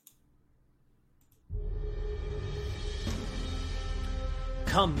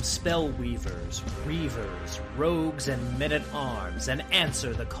Come, spell weavers, reavers, rogues, and men-at-arms, and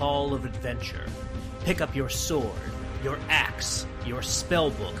answer the call of adventure. Pick up your sword, your axe, your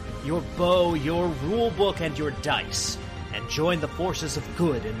spellbook, your bow, your rulebook, and your dice, and join the forces of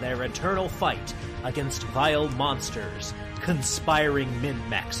good in their eternal fight against vile monsters, conspiring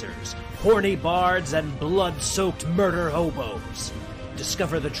min-maxers, horny bards, and blood-soaked murder hobos.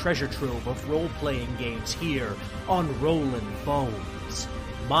 Discover the treasure trove of role-playing games here on Rollin' Bones.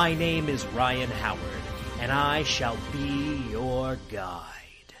 My name is Ryan Howard, and I shall be your guide.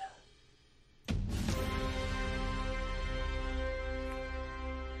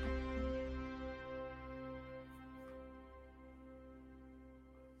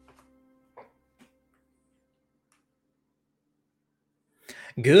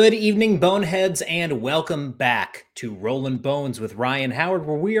 Good evening, Boneheads, and welcome back to Rollin' Bones with Ryan Howard,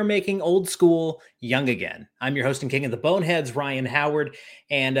 where we are making old school young again. I'm your host and king of the Boneheads, Ryan Howard,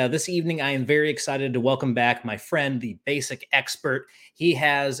 and this evening I am very excited to welcome back my friend, the Basic Expert. He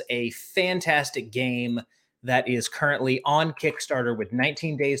has a fantastic game that is currently on Kickstarter with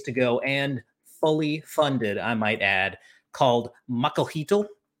 19 days to go and fully funded, I might add, called Macuahuitl.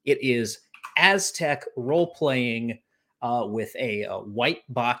 It is Aztec role-playing with a white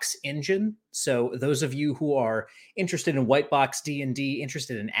box engine. So those of you who are interested in white box D&D,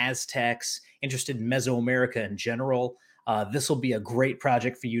 interested in Aztecs, interested in Mesoamerica in general, this will be a great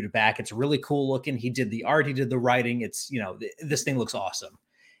project for you to back. It's really cool looking. He did the art, he did the writing. It's, this thing looks awesome.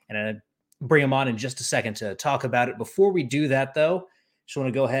 And I'll bring him on in just a second to talk about it. Before we do that, though, just want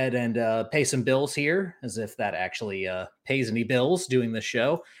to go ahead and pay some bills here, as if that actually pays any bills doing this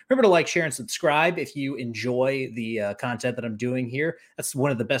show. Remember to like, share, and subscribe if you enjoy the content that I'm doing here. That's one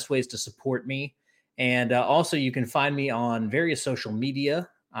of the best ways to support me. And also, you can find me on various social media.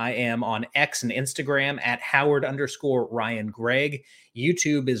 I am on X and Instagram at Howard_Ryan Gregg.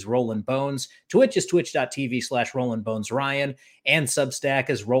 YouTube is Rollin' Bones. Twitch is twitch.tv/RollinBonesRyan. And Substack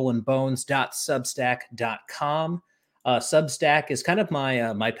is rollinbones.substack.com. Substack is kind of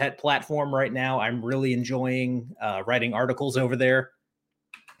my pet platform right now. I'm really enjoying writing articles over there.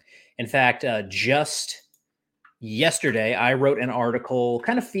 In fact, just yesterday, I wrote an article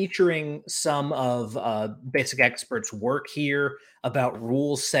kind of featuring some of Basic Expert's work here about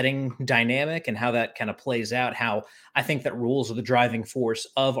rules setting dynamic and how that kind of plays out, how I think that rules are the driving force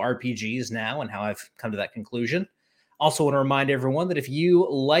of RPGs now and how I've come to that conclusion. Also want to remind everyone that if you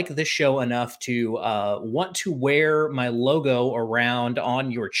like this show enough to want to wear my logo around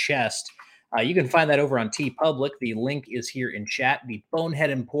on your chest, you can find that over on TeePublic. The link is here in chat. The Bonehead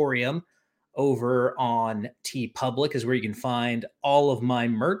Emporium over on TeePublic is where you can find all of my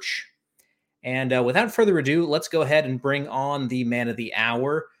merch. And without further ado, let's go ahead and bring on the man of the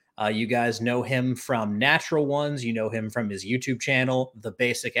hour. You guys know him from Natural Ones. You know him from his YouTube channel, The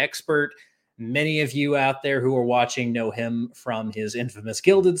Basic Expert. Many of you out there who are watching know him from his infamous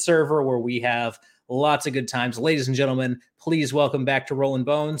Gilded server, where we have lots of good times. Ladies and gentlemen, please welcome back to Rollin'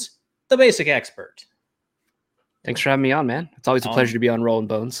 Bones, The Basic Expert. Thanks for having me on, man. It's always a pleasure to be on Rollin'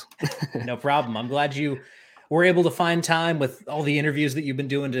 Bones. No problem. I'm glad you were able to find time with all the interviews that you've been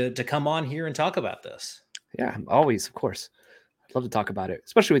doing to come on here and talk about this. Yeah, always, of course. I'd love to talk about it,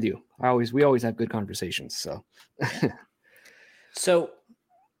 especially with you. We always have good conversations. So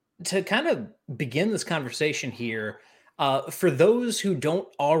to kind of begin this conversation here, for those who don't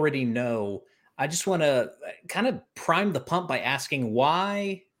already know, I just want to kind of prime the pump by asking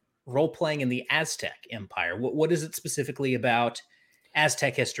why role-playing in the Aztec Empire? What is it specifically about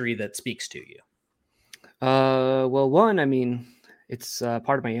Aztec history that speaks to you? Well, one, I mean, it's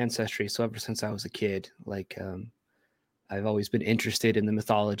part of my ancestry. So ever since I was a kid, I've always been interested in the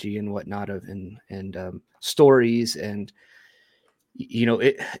mythology and whatnot and stories. And,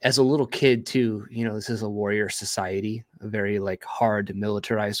 as a little kid too, this is a warrior society, a very hard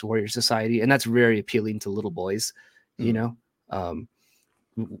militarized warrior society. And that's very appealing to little boys, little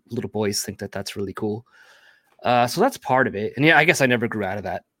boys think that that's really cool. So that's part of it. And yeah, I guess I never grew out of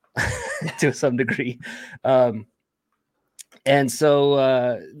that to some degree. And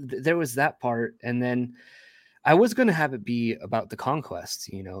so there was that part. And then I was going to have it be about the conquest,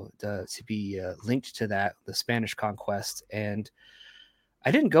 to be linked to that, the Spanish conquest. And I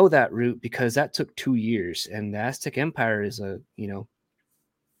didn't go that route because that took 2 years. And the Aztec Empire is from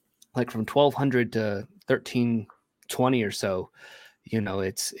 1200 to 1320 or so.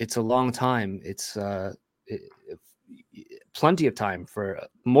 It's a long time. It's plenty of time, for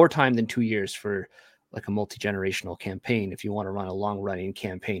more time than 2 years for a multi-generational campaign if you want to run a long-running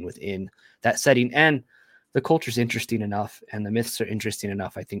campaign within that setting. And the culture's interesting enough and the myths are interesting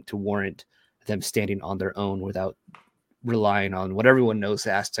enough, I think, to warrant them standing on their own without relying on what everyone knows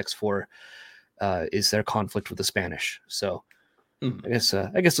the Aztecs for, is their conflict with the Spanish. So I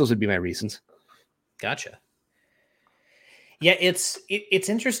guess those would be my reasons. Gotcha. Yeah, it's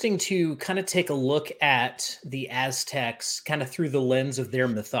interesting to kind of take a look at the Aztecs kind of through the lens of their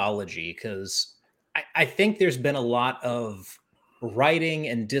mythology, because I think there's been a lot of writing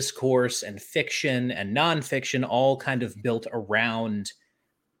and discourse and fiction and nonfiction all kind of built around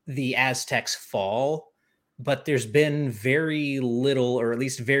the Aztecs' fall, but there's been very little, or at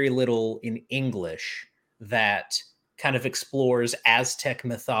least very little in English, that kind of explores Aztec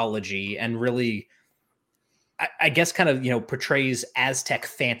mythology and really, I guess, kind of, portrays Aztec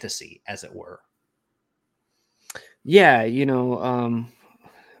fantasy, as it were. Yeah,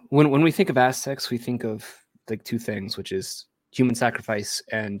 when we think of Aztecs, we think of like two things, which is human sacrifice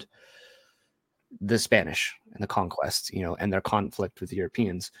and the Spanish and the conquest, and their conflict with the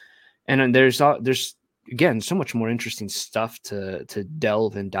Europeans. And then there's again so much more interesting stuff to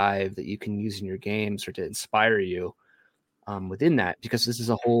delve and dive that you can use in your games or to inspire you within that, because this is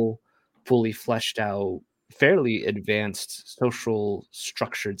a whole fully fleshed out, fairly advanced social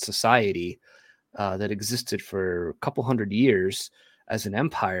structured society that existed for a couple hundred years as an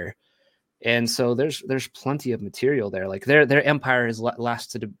empire. And so there's plenty of material there. Like their empire has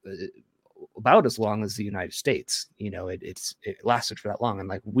lasted about as long as the United States. It lasted for that long, and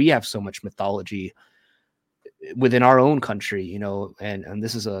like we have so much mythology within our own country, and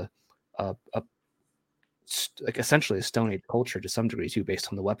this is a like essentially a Stone Age culture to some degree too, based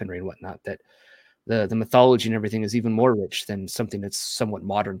on the weaponry and whatnot. That the mythology and everything is even more rich than something that's somewhat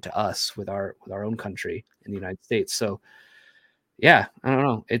modern to us with our own country in the United States. So yeah, I don't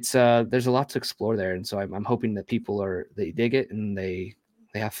know. It's there's a lot to explore there, and so I'm hoping that people they dig it and they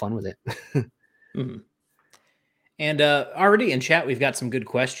have fun with it. Mm-hmm. And already in chat, we've got some good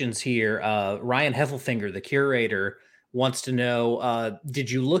questions here. Ryan Heffelfinger, the curator, wants to know, did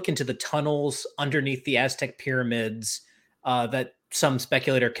you look into the tunnels underneath the Aztec pyramids that some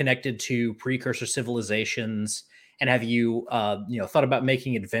speculate are connected to precursor civilizations? And have you, thought about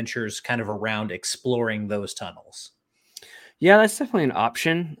making adventures kind of around exploring those tunnels? Yeah, that's definitely an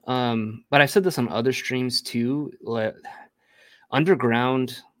option. But I've said this on other streams too.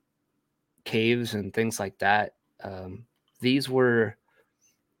 Underground caves and things like that. These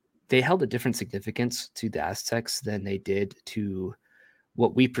they held a different significance to the Aztecs than they did to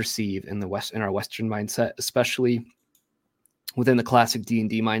what we perceive in our Western mindset, especially within the classic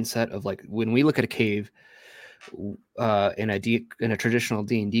D&D mindset of like when we look at a cave in a traditional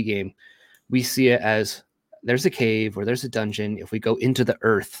D&D game, we see it as there's a cave or there's a dungeon. If we go into the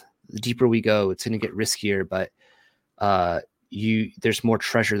earth, the deeper we go, it's going to get riskier, but there's more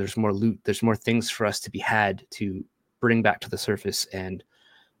treasure, there's more loot, there's more things for us to be had to bring back to the surface and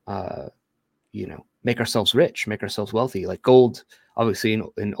make ourselves rich, make ourselves wealthy. Like gold, obviously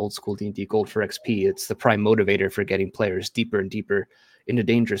in old school D&D, gold for XP, it's the prime motivator for getting players deeper and deeper into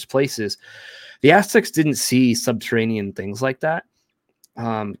dangerous places. The Aztecs didn't see subterranean things like that.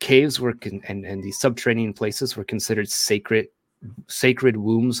 Caves were and these subterranean places were considered sacred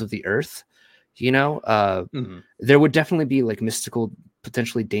wombs of the earth. There would definitely be like mystical,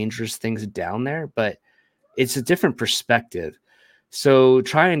 potentially dangerous things down there, but it's a different perspective. So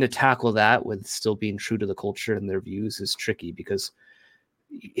trying to tackle that with still being true to the culture and their views is tricky, because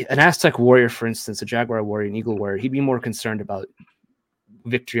an Aztec warrior, for instance, a Jaguar warrior, an Eagle warrior, he'd be more concerned about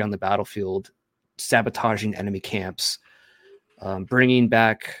victory on the battlefield, sabotaging enemy camps, bringing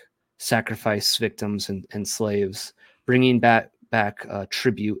back sacrifice victims and slaves, bringing back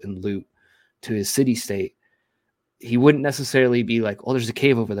tribute and loot to his city state. He wouldn't necessarily be like, oh, there's a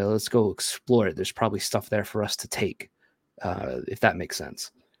cave over there, let's go explore it. There's probably stuff there for us to take, if that makes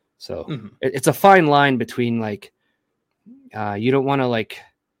sense. So it's a fine line between like, you don't want to like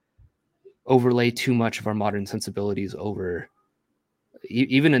overlay too much of our modern sensibilities over,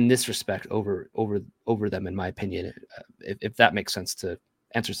 even in this respect, over them, in my opinion, if that makes sense to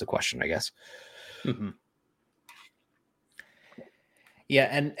answers the question, I guess.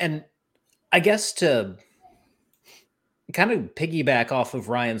 Yeah, and I guess to kind of piggyback off of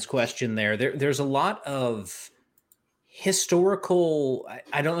Ryan's question there's a lot of historical,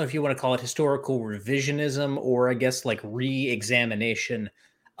 I don't know if you want to call it historical revisionism, or I guess like re-examination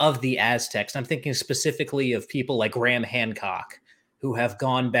of the Aztecs. I'm thinking specifically of people like Graham Hancock, who have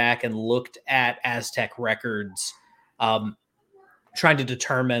gone back and looked at Aztec records, trying to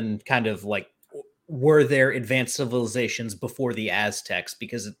determine kind of like, were there advanced civilizations before the Aztecs?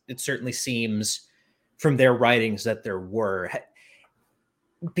 Because it certainly seems from their writings that there were.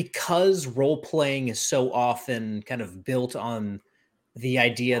 Because role playing is so often kind of built on the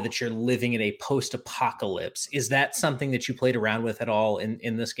idea that you're living in a post-apocalypse. Is that something that you played around with at all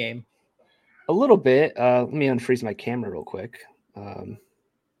in this game? A little bit. Let me unfreeze my camera real quick.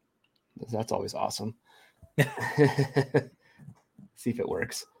 That's always awesome. See if it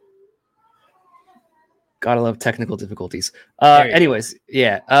works. Gotta love technical difficulties. Anyways,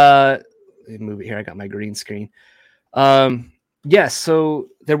 yeah. Let me move it here. I got my green screen. Yes, so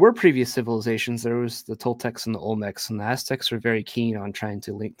there were previous civilizations. There was the Toltecs and the Olmecs, and the Aztecs were very keen on trying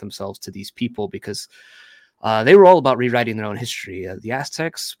to link themselves to these people because they were all about rewriting their own history. The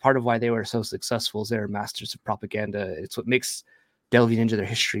Aztecs, part of why they were so successful is they were masters of propaganda. It's what makes delving into their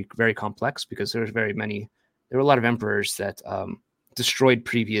history very complex because there were a lot of emperors that destroyed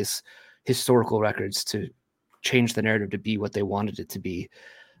previous historical records to change the narrative to be what they wanted it to be.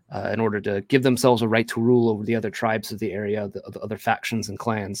 In order to give themselves a right to rule over the other tribes of the area, the other factions and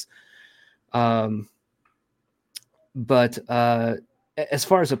clans. But as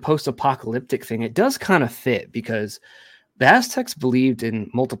far as a post-apocalyptic thing, it does kind of fit because the Aztecs believed in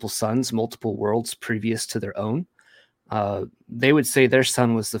multiple suns, multiple worlds previous to their own. They would say their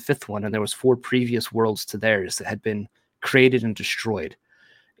sun was the fifth one, and there was 4 previous worlds to theirs that had been created and destroyed.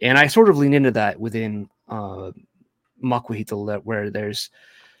 And I sort of lean into that within Macuahuitl, where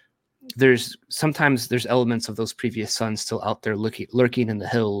there's sometimes elements of those previous suns still out there lurking in the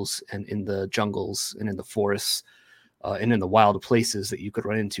hills and in the jungles and in the forests and in the wild places that you could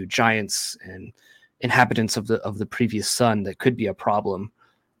run into, giants and inhabitants of the previous sun that could be a problem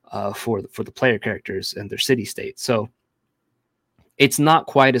for the player characters and their city state. So it's not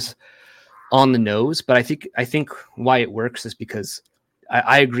quite as on the nose, but I think why it works is because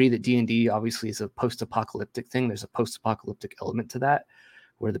I agree that D&D obviously is a post-apocalyptic thing. There's a post-apocalyptic element to that,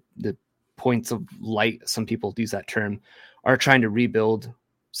 where the points of light, some people use that term, are trying to rebuild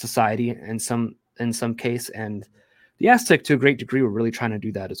society in some case. And the Aztec, to a great degree, were really trying to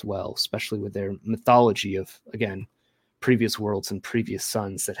do that as well, especially with their mythology of, again, previous worlds and previous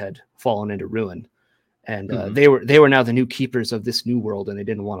suns that had fallen into ruin. And they were now the new keepers of this new world, and they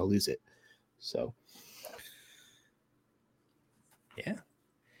didn't want to lose it. So, yeah.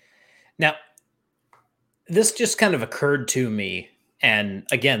 Now, this just kind of occurred to me. And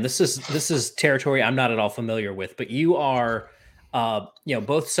again, this is territory I'm not at all familiar with, but you are,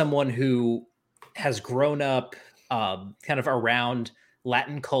 both someone who has grown up kind of around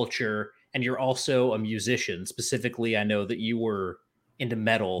Latin culture, and you're also a musician. Specifically, I know that you were into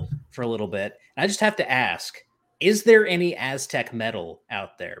metal for a little bit. And I just have to ask, is there any Aztec metal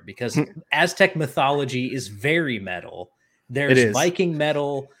out there? Because Aztec mythology is very metal. There's Viking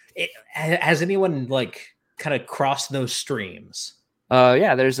metal. Has anyone kind of crossed those streams?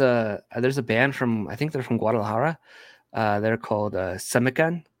 Yeah, there's a band from, I think they're from Guadalajara. They're called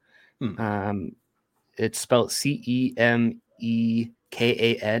Semican. It's spelled Cemekan,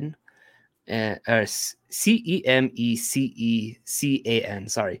 or Cemecan.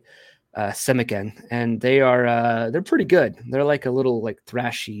 Sorry, Semican, and they're pretty good. They're like a little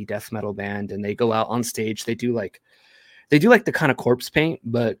thrashy death metal band, and they go out on stage. They do the kind of corpse paint,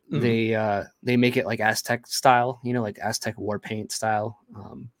 but they make it like Aztec style, like Aztec war paint style.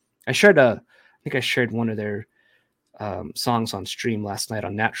 I think I shared one of their songs on stream last night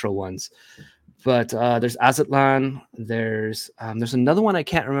on Natural Ones. But there's Azatlan. There's another one I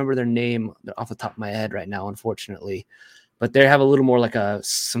can't remember their name off the top of my head right now, unfortunately. But they have a little more like a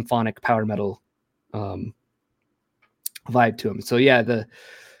symphonic power metal vibe to them. So yeah, the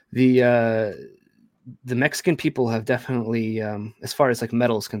Mexican people have definitely, as far as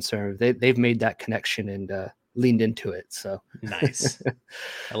metal is concerned, they've made that connection and leaned into it. So nice.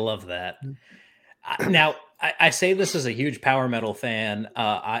 I love that. Now, I say this as a huge power metal fan.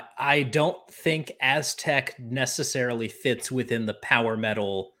 I don't think Aztec necessarily fits within the power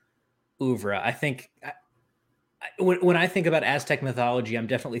metal oeuvre. I think when I think about Aztec mythology, I'm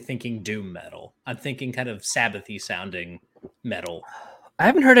definitely thinking doom metal. I'm thinking kind of Sabbathy sounding metal. I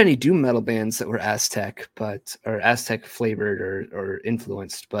haven't heard any doom metal bands that were Aztec, or Aztec flavored or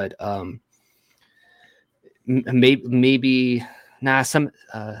influenced, but maybe. Nah,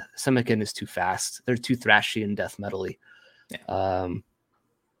 Semican is too fast. They're too thrashy and death metal-y. Yeah.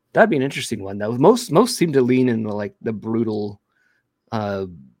 That'd be an interesting one, though. Most seem to lean in the brutal,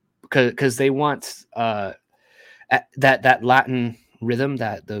 because they want that Latin rhythm,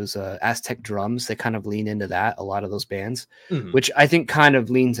 that those Aztec drums. They kind of lean into that. A lot of those bands, which I think kind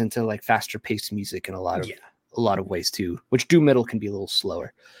of leans into faster paced music in a lot of ways too. Which doom metal can be a little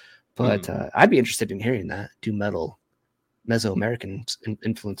slower, but I'd be interested in hearing that doom metal Mesoamerican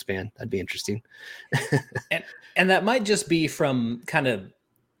influence band. That'd be interesting. and that might just be from kind of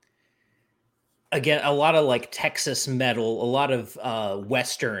again, a lot of like Texas metal, a lot of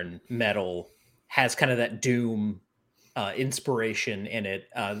Western metal has kind of that doom inspiration in it.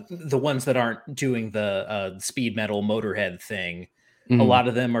 The ones that aren't doing the speed metal Motorhead thing, a Mm, lot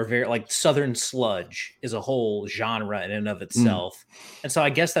of them are very like Southern sludge is a whole genre in and of mm. itself, and so I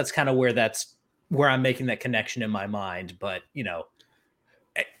guess that's kind of where I'm making that connection in my mind. But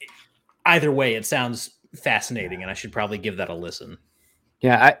either way, it sounds fascinating, and I should probably give that a listen.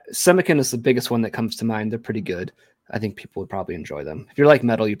 Yeah, Semican is the biggest one that comes to mind. They're pretty good. I think people would probably enjoy them. If you're like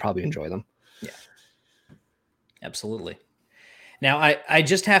metal, you probably enjoy them. Yeah, absolutely. Now, I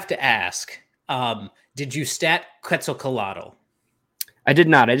just have to ask, did you stat Quetzalcoatl? I did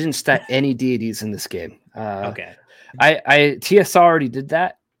not. I didn't stat any deities in this game. Okay. I TSR already did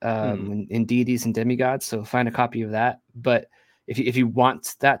that Hmm. in deities and demigods. So find a copy of that. But if you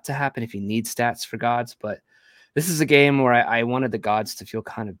want that to happen, if you need stats for gods, but this is a game where I wanted the gods to feel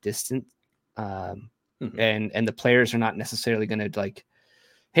kind of distant, Mhm. and the players are not necessarily going to like,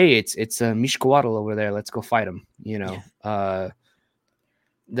 hey, it's a Mishcoatl over there. Let's go fight him.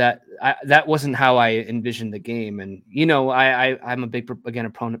 That wasn't how I envisioned the game. And I'm a big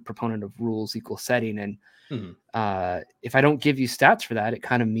proponent of rules equal setting. And Mhm. if I don't give you stats for that, it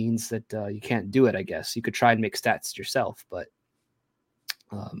kind of means that you can't do it. I guess you could try and make stats yourself, but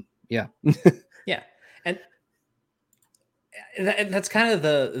yeah. Yeah, and that's kind of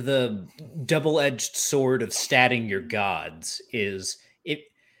the double-edged sword of statting your gods. Is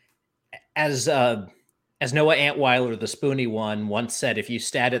it as Noah Antweiler, the Spoony one, once said, if you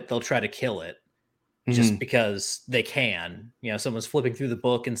stat it, they'll try to kill it just Mhm. because they can. Someone's flipping through the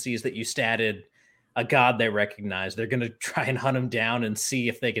book and sees that you statted a god they recognize. They're going to try and hunt him down and see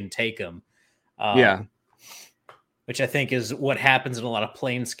if they can take him. Yeah. Which I think is what happens in a lot of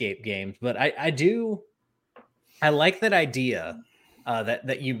Planescape games. But I like that idea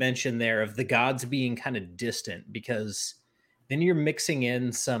that you mentioned there of the gods being kind of distant, because then you're mixing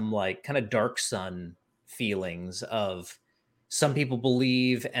in some like kind of Dark Sun feelings of some people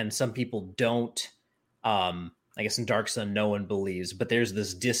believe and some people don't. I guess in Dark Sun, no one believes, but there's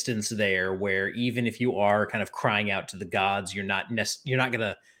this distance there where even if you are kind of crying out to the gods, you're not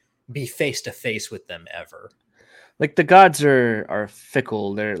gonna be face to face with them ever. Like the gods are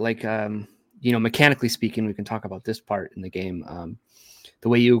fickle. They're like mechanically speaking, we can talk about this part in the game. The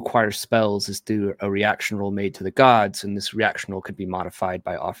way you acquire spells is through a reaction roll made to the gods, and this reaction roll could be modified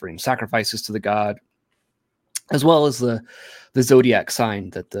by offering sacrifices to the god, as well as the zodiac sign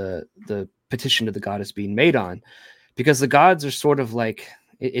that the petition to the god is being made on. Because the gods are sort of like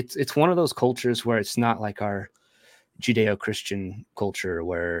it's one of those cultures where it's not like our Judeo-Christian culture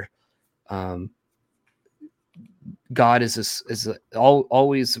where God is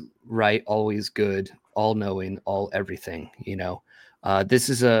always right, always good, all knowing, all everything. This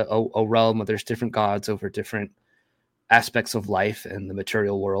is a realm where there's different gods over different aspects of life and the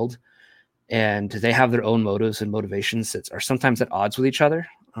material world, and they have their own motives and motivations that are sometimes at odds with each other.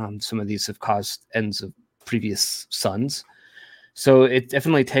 Some of these have caused ends of previous suns, so it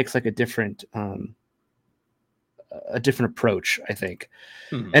definitely takes like a different approach, I think.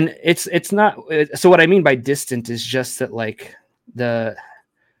 Hmm. And it's not so what I mean by distant is just that like the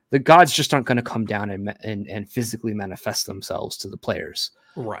gods just aren't going to come down and physically manifest themselves to the players.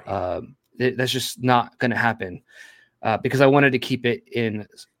 Right. That's just not going to happen, because I wanted to keep it in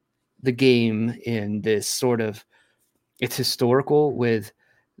the game in this sort of, it's historical with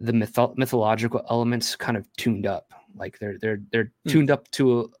the mythological elements kind of tuned up. Like they're Hmm. tuned up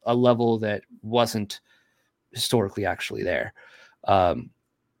to a level that wasn't historically actually there. Um,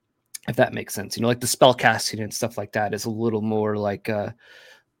 if that makes sense, like the spell casting and stuff like that is a little more like a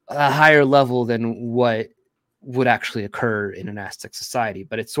higher level than what would actually occur in an Aztec society.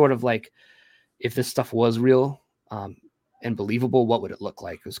 But it's sort of like if this stuff was real and believable, what would it look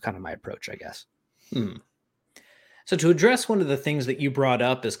like? It was kind of my approach, I guess. Hmm. So, to address one of the things that you brought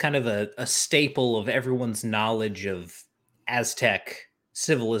up as kind of a staple of everyone's knowledge of Aztec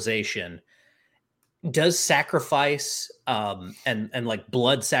civilization, does sacrifice and like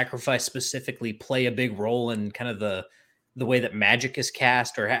blood sacrifice specifically play a big role in kind of the way that magic is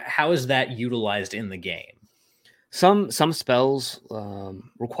cast, or how is that utilized in the game? Some spells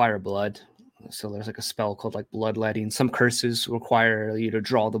require blood. So there's like a spell called like bloodletting. Some curses require you to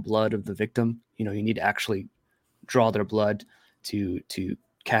draw the blood of the victim. You need to actually draw their blood to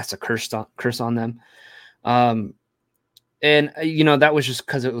cast a curse on them. And that was just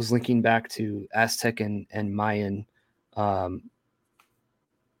because it was linking back to Aztec and Mayan um,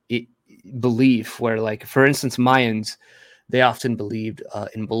 it, belief, where like for instance Mayans, they often believed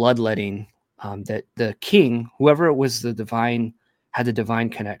in bloodletting, that the king, whoever it was, the divine had the divine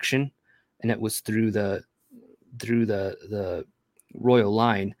connection, and it was through the royal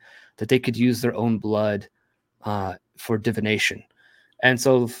line that they could use their own blood for divination. And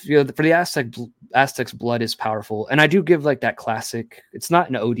so, for the Aztecs, blood is powerful. And I do give like that classic. It's not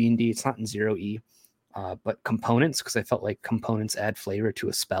in OD&D, it's not in 0E, but components, because I felt like components add flavor to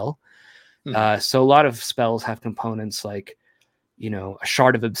a spell. So a lot of spells have components like, a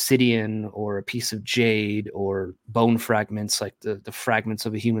shard of obsidian or a piece of jade or bone fragments, like the fragments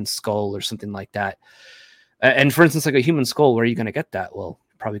of a human skull or something like that. And for instance, like a human skull, where are you going to get that? Well,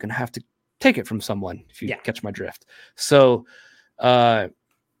 you're probably going to have to take it from someone, if you catch my drift. So, the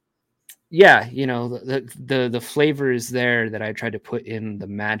flavor is there that I tried to put in the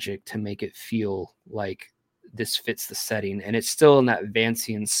magic to make it feel like this fits the setting, and it's still in that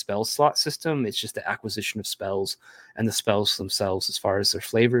Vancian spell slot system. It's just the acquisition of spells, and the spells themselves, as far as their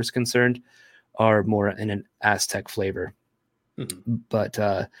flavor is concerned, are more in an Aztec flavor. But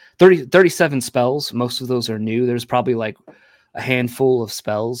 37 spells, most of those are new. There's probably like a handful of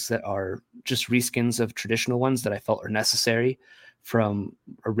spells that are just reskins of traditional ones that I felt are necessary from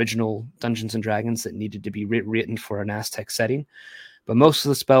original Dungeons and Dragons that needed to be written for an Aztec setting. But most of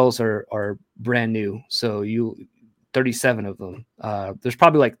the spells are brand new. So 37 of them. There's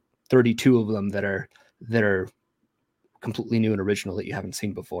probably like 32 of them that are completely new and original that you haven't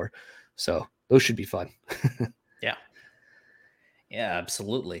seen before. So those should be fun. Yeah,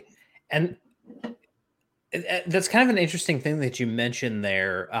 absolutely. And that's kind of an interesting thing that you mentioned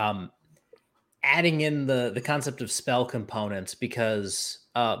there, adding in the concept of spell components, because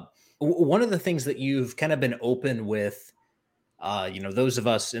one of the things that you've kind of been open with, those of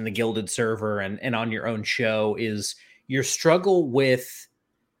us in the Gilded server and on your own show, is your struggle with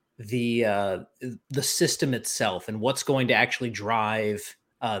the system itself and what's going to actually drive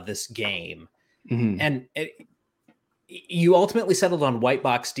this game. And you ultimately settled on white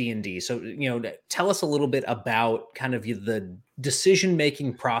box D&D. So, tell us a little bit about kind of the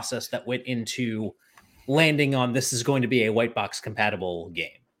decision-making process that went into landing on this is going to be a white box compatible game.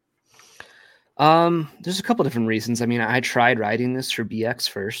 There's a couple different reasons. I mean, I tried writing this for BX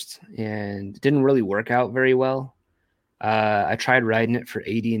first, and it didn't really work out very well. I tried writing it for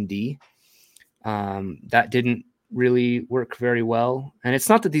AD&D. That didn't really work very well. And it's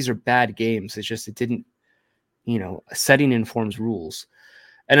not that these are bad games. It's just, it didn't, a setting informs rules.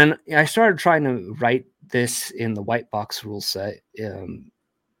 And then I started trying to write this in the white box rule set. I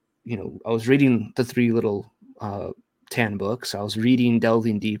was reading the 3 little tan books. I was reading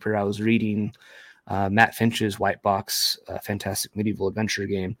Delving Deeper. I was reading Matt Finch's white box fantastic medieval adventure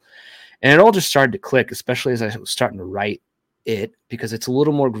game. And it all just started to click, especially as I was starting to write it, because it's a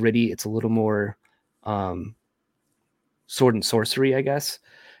little more gritty. It's a little more sword and sorcery, I guess.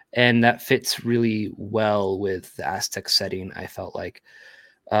 And that fits really well with the Aztec setting, I felt like.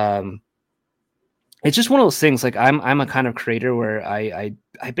 It's just one of those things, like I'm a kind of creator where I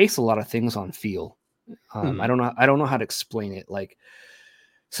base a lot of things on feel. I don't know how to explain it. Like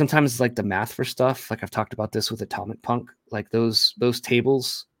sometimes like the math for stuff, like I've talked about this with Atomic Punk, like those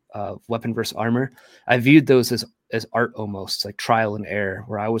tables of weapon versus armor, I viewed those as art, almost like trial and error,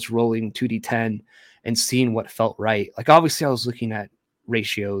 where I was rolling 2d10 and seeing what felt right. Like obviously I was looking at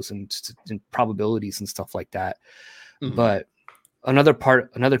ratios and probabilities and stuff like that. But another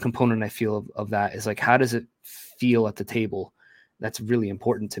component I feel of that is like, how does it feel at the table? That's really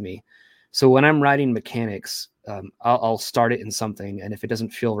important to me. So when I'm writing mechanics, I'll start it in something, and if it doesn't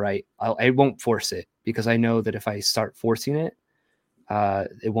feel right, I won't force it, because I know that if I start forcing it,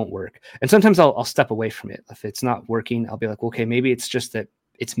 it won't work. And sometimes I'll step away from it. If it's not working, I'll be like, okay, maybe it's just that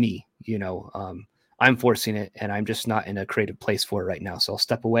it's me, I'm forcing it and I'm just not in a creative place for it right now. So I'll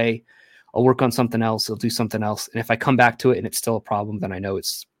step away, I'll work on something else, I'll do something else. And if I come back to it and it's still a problem, then I know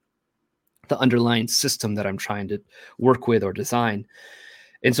it's the underlying system that I'm trying to work with or design.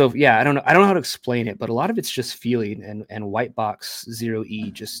 And so, yeah, I don't know how to explain it, but a lot of it's just feeling, and white box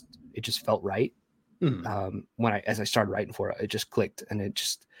 0E just felt right. As I started writing for it, it just clicked, and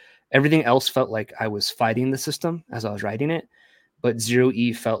everything else felt like I was fighting the system as I was writing it. But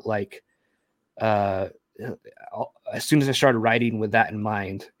 0E felt like, as soon as I started writing with that in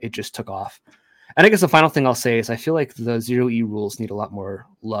mind, it just took off. And I guess the final thing I'll say is I feel like the 0E rules need a lot more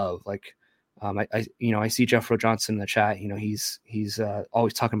love. Like, I see Jeff Rowe Johnson in the chat. He's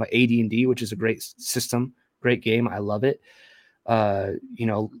always talking about AD&D, which is a great system, great game. I love it.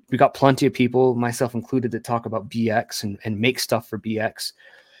 We got plenty of people, myself included, that talk about BX and make stuff for BX.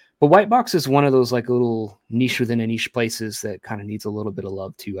 But white box is one of those like little niche within a niche places that kind of needs a little bit of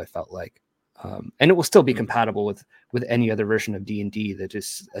love too, I felt like. And it will still be compatible with any other version of D&D that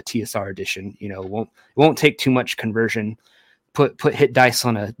is a TSR edition. It won't take too much conversion put hit dice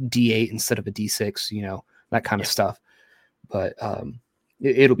on a D8 instead of a D6, you know, that kind of stuff. But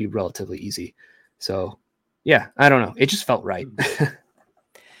it'll be relatively easy. So yeah, I don't know. It just felt right.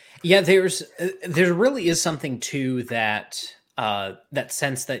 Yeah, there really is something to that that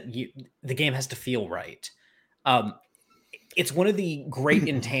sense that the game has to feel right. It's one of the great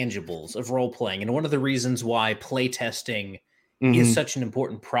intangibles of role playing, and one of the reasons why playtesting is such an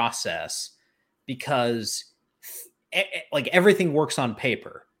important process, because like everything works on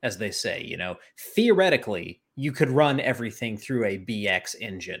paper, as they say. You know, theoretically, you could run everything through a BX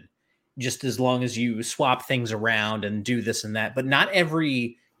engine, just as long as you swap things around and do this and that. But not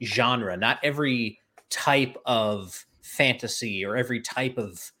every genre, not every type of fantasy or every type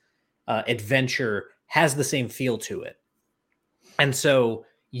of adventure has the same feel to it. And so,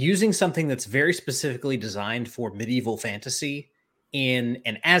 using something that's very specifically designed for medieval fantasy in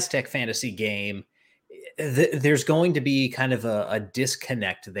an Aztec fantasy game, there's going to be kind of a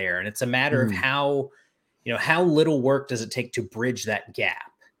disconnect there, and it's a matter of how little work does it take to bridge that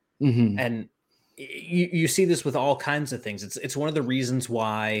gap. And you see this with all kinds of things. It's one of the reasons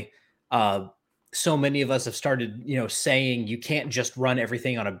why so many of us have started saying you can't just run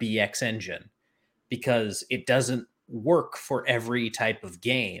everything on a BX engine, because it doesn't work for every type of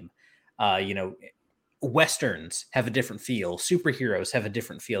game. Westerns have a different feel. Superheroes have a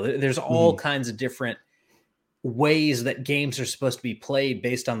different feel. There's all kinds of different ways that games are supposed to be played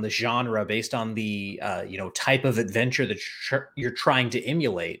based on the genre, based on the type of adventure that you're trying to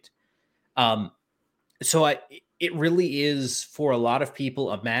emulate. So it really is, for a lot of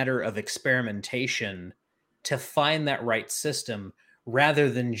people, a matter of experimentation to find that right system, rather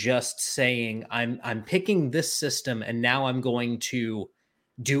than just saying I'm picking this system and now I'm going to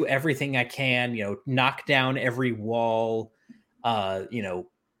do everything I can, knock down every wall,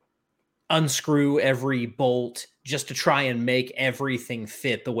 unscrew every bolt, just to try and make everything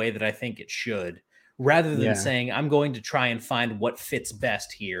fit the way that I think it should, rather than saying I'm going to try and find what fits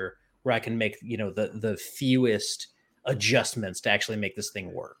best here, where I can make the fewest adjustments to actually make this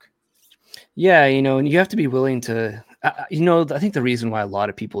thing work. Yeah, and you have to be willing to, I think the reason why a lot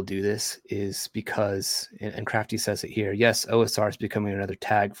of people do this is because, and Crafty says it here, yes, OSR is becoming another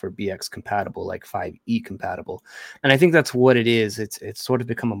tag for BX compatible, like 5e compatible. And I think that's what it is. It's sort of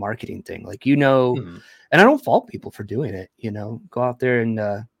become a marketing thing. Like, and I don't fault people for doing it, go out there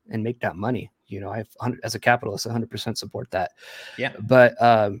and make that money. As a capitalist, 100% support that. Yeah. But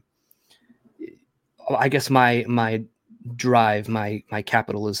I guess my drive, my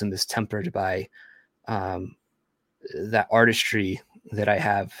capitalism is tempered by that artistry that I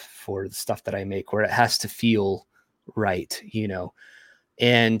have for the stuff that I make, where it has to feel right,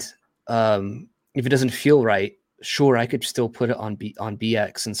 and if it doesn't feel right, sure, I could still put it on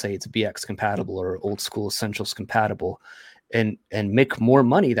BX and say it's BX compatible or old school essentials compatible and make more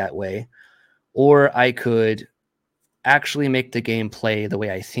money that way. Or I could actually make the game play the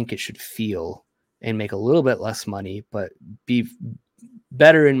way I think it should feel and make a little bit less money, but be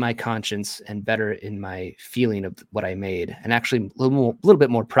better in my conscience and better in my feeling of what I made, and actually a little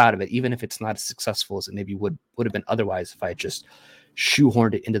bit more proud of it, even if it's not as successful as it maybe would have been otherwise if I just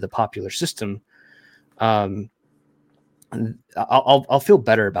shoehorned it into the popular system. I'll feel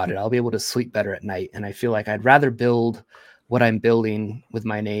better about it. I'll be able to sleep better at night. And I feel like I'd rather build what I'm building with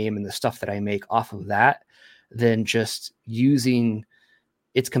my name and the stuff that I make off of that than just using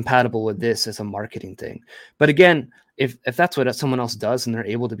it's compatible with this as a marketing thing. But again, if that's what someone else does and they're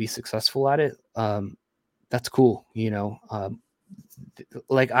able to be successful at it, that's cool.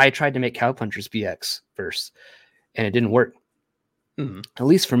 Like I tried to make Cowpunchers BX first and it didn't work. At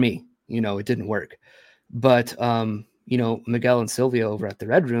least for me, it didn't work. But, Miguel and Sylvia over at the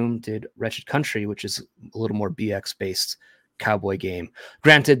Red Room did Wretched Country, which is a little more BX based cowboy game.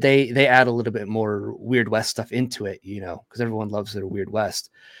 Granted, they add a little bit more Weird West stuff into it, because everyone loves their Weird West.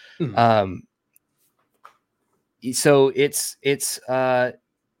 So it's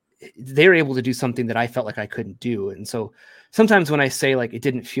they're able to do something that I felt like I couldn't do. And so sometimes when I say like it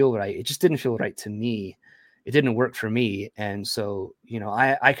didn't feel right, it just didn't feel right to me. It didn't work for me. And so,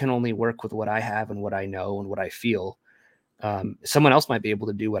 I can only work with what I have and what I know and what I feel. Someone else might be able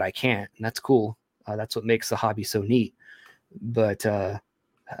to do what I can't, and that's cool. That's what makes the hobby so neat. But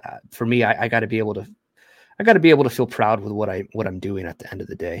for me, I got to be able to feel proud with what I'm doing at the end of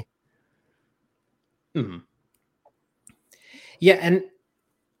the day. Yeah, and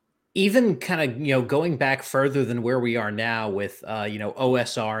even kind of going back further than where we are now with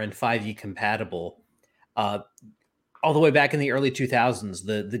OSR and 5e compatible, all the way back in the early 2000s,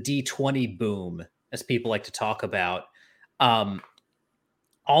 the D20 boom, as people like to talk about, all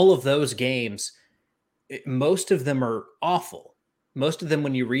of those games, most of them are awful. Most of them,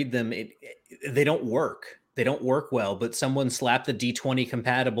 when you read them, they don't work. They don't work well. But someone slapped the D20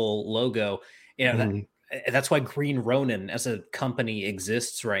 compatible logo. That's why Green Ronin as a company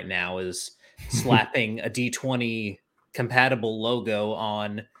exists right now, is slapping a D20 compatible logo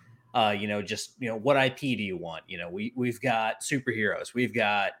on what IP do you want? We've got superheroes, we've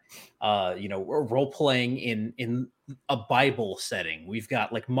got role playing in a Bible setting, we've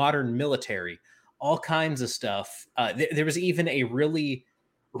got like modern military, all kinds of stuff. There was even a really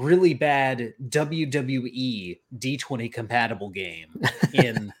really bad WWE D20 compatible game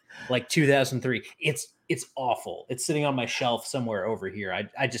in like 2003. It's awful. It's sitting on my shelf somewhere over here.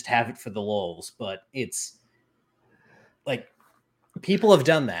 I just have it for the lulz, but it's like people have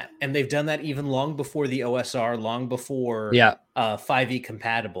done that, and they've done that even long before the OSR, long before 5e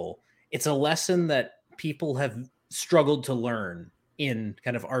compatible. It's a lesson that people have struggled to learn in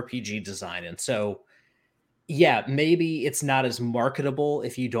kind of RPG design. And so yeah, maybe it's not as marketable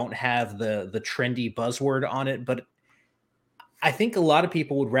if you don't have the trendy buzzword on it, but I think a lot of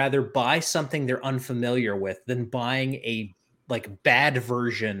people would rather buy something they're unfamiliar with than buying a like bad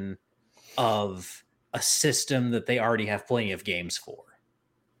version of a system that they already have plenty of games for.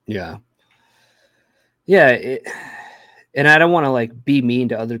 Yeah. And I don't want to like be mean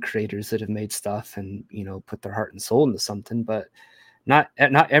to other creators that have made stuff and put their heart and soul into something, but not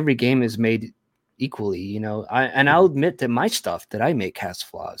every game is made equally. I'll admit that my stuff that I make has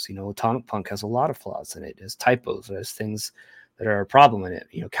flaws. Atomic Punk has a lot of flaws in it. It has typos, it has things that are a problem in it.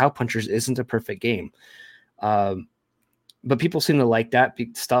 Cowpunchers isn't a perfect game, but people seem to like that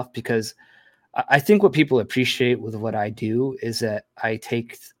stuff because I think what people appreciate with what I do is that I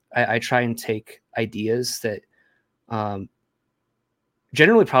try and take ideas that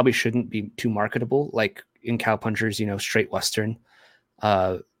generally probably shouldn't be too marketable, like in Cowpunchers, straight Western.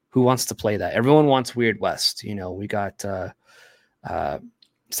 Who wants to play that? Everyone wants Weird West. We got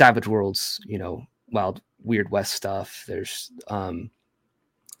Savage Worlds, wild Weird West stuff. There's the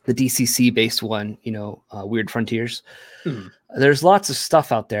DCC based one, Weird Frontiers. There's lots of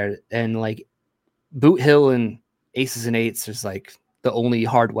stuff out there, and like Boot Hill and Aces and Eights, there's like the only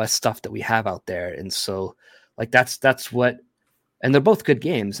hard West stuff that we have out there. And so like that's what, and they're both good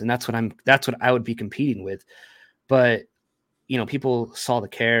games, and that's what I would be competing with. But people saw the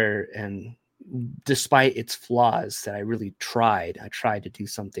care, and despite its flaws, that I tried to do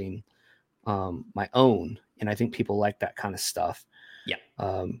something my own, and I think people like that kind of stuff. Yeah.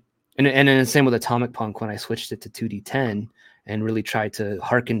 And then the same with Atomic Punk when I switched it to 2D10 and really tried to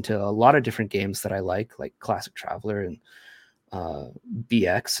hearken to a lot of different games that I like Classic Traveler and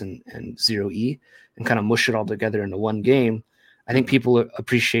BX and Zero E, and kind of mush it all together into one game. I think people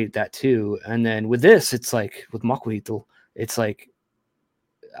appreciate that too. And then with this, it's like with Macuahuitl, it's like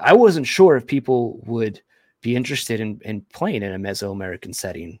I wasn't sure if people would be interested in playing in a Mesoamerican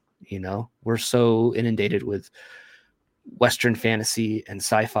setting. We're so inundated with Western fantasy and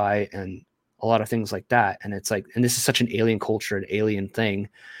sci-fi and a lot of things like that. And it's like, and this is such an alien culture, an alien thing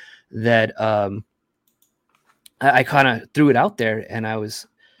that I kind of threw it out there, and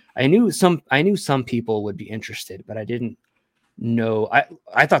I knew some people would be interested, but I didn't know.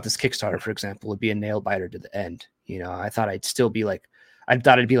 I thought this Kickstarter, for example, would be a nail biter to the end. I thought I'd still be like, I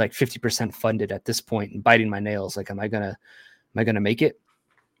thought it'd be like 50% funded at this point and biting my nails. Like, am I gonna make it?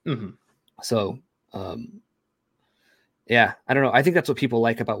 So, yeah, I don't know. I think that's what people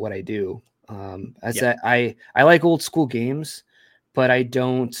like about what I do. That I like old school games, but I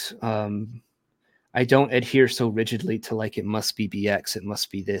don't adhere so rigidly to like, it must be BX, it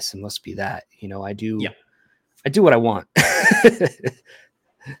must be this, it must be that. I do what I want.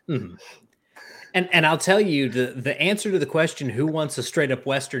 And I'll tell you, the answer to the question, who wants a straight up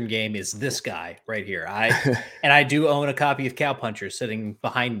Western game, is this guy right here. I do own a copy of Cowpuncher sitting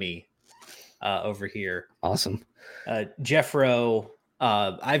behind me over here. Awesome. Jeffro,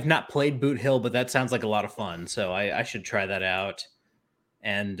 I've not played Boot Hill, but that sounds like a lot of fun, so I should try that out.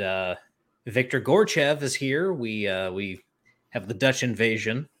 And Victor Gorchev is here. We have the Dutch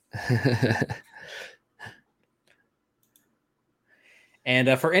invasion.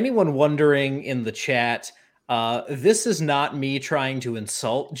 And for anyone wondering in the chat, this is not me trying to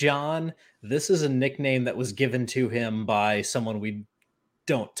insult John. This is a nickname that was given to him by someone we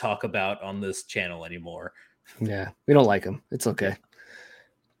don't talk about on this channel anymore. Yeah, we don't like him. It's okay.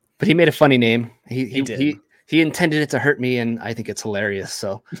 But he made a funny name. He did. He intended it to hurt me, and I think it's hilarious.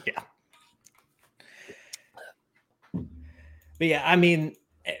 So yeah. But yeah, I mean,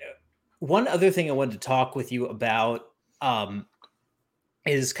 one other thing I wanted to talk with you about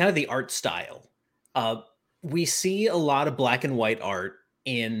is kind of the art style. We see a lot of black and white art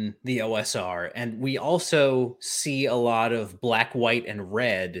in the OSR. And we also see a lot of black, white, and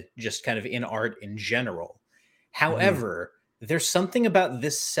red just kind of in art in general. However, there's something about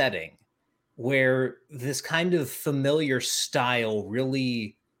this setting where this kind of familiar style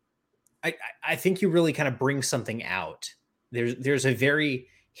really, I think you really kind of bring something out. There's a very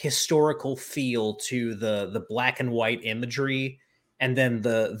historical feel to the black and white imagery, and then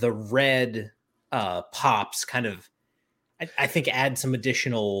the red pops kind of, I think, add some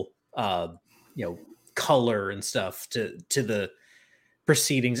additional color and stuff to the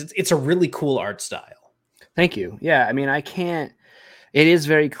proceedings. It's a really cool art style. Thank you. Yeah, I mean, I can't. It is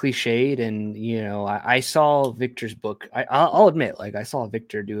very cliched, and I saw Victor's book. I'll admit, like, I saw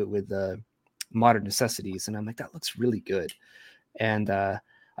Victor do it with Modern Necessities, and I'm like, that looks really good. And I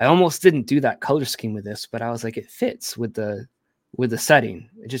almost didn't do that color scheme with this, but I was like, it fits with the setting.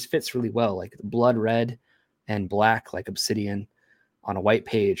 It just fits really well, like blood red and black, like obsidian on a white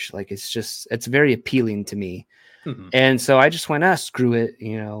page. Like, it's very appealing to me. Mm-hmm. And so I just went, screw it.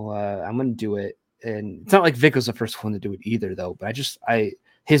 I'm going to do it. And it's not like Vic was the first one to do it either, though. But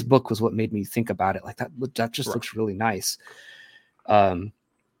his book was what made me think about it. Like, that just looks really nice. So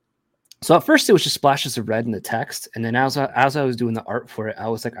at first it was just splashes of red in the text. And then as I was doing the art for it, I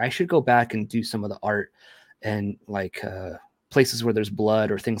was like, I should go back and do some of the art and like places where there's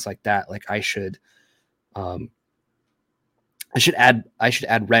blood or things like that. Like I should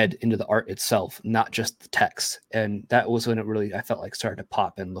add red into the art itself, not just the text. And that was when it really, I felt like, started to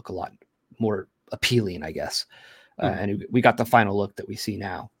pop and look a lot more appealing, I guess. And we got the final look that we see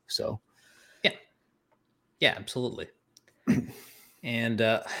now. So yeah, absolutely. And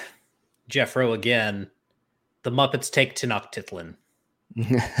Jeffro again, the Muppets take Tenochtitlan.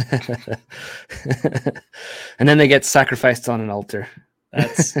 And then they get sacrificed on an altar.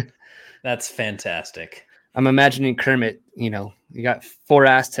 That's fantastic. I'm imagining Kermit, you got 4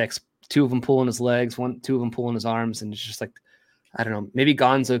 Aztecs, 2 of them pulling his legs, 2 of them pulling his arms, and it's just like, I don't know, maybe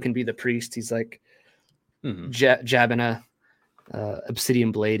Gonzo can be the priest. He's like jabbing a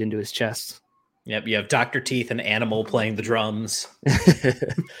obsidian blade into his chest. Yep, you have Dr. Teeth and Animal playing the drums.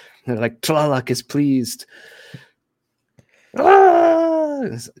 They're like, Tlaloc is pleased.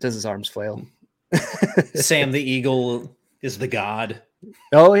 Does his arms flail? Sam the Eagle is the god.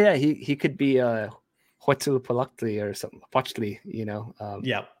 Oh yeah, he could be Huitzilopochtli or something, Pochtli,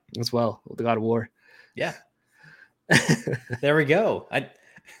 yeah, as well, the god of war. Yeah. There we go.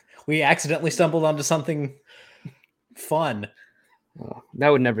 We accidentally stumbled onto something fun. Oh, that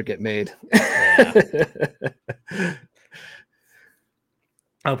would never get made. Yeah.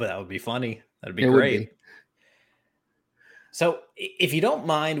 Oh, but that would be funny. That'd be great. So if you don't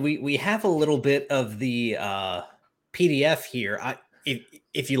mind, we have a little bit of the PDF here.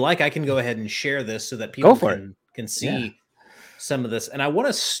 If you like, I can go ahead and share this so that people can see some of this. And I want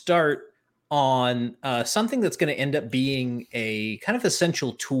to start on something that's going to end up being a kind of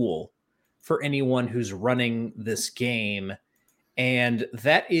essential tool for anyone who's running this game. And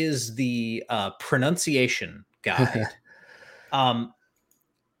that is the pronunciation guide. And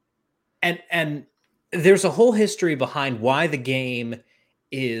there's a whole history behind why the game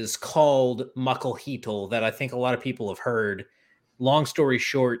is called Macuahuitl that I think a lot of people have heard. Long story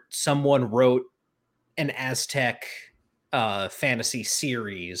short, someone wrote an Aztec fantasy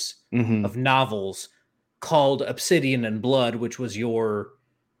series of novels called Obsidian and Blood, which was your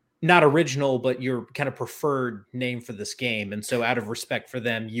not original, but your kind of preferred name for this game. And so out of respect for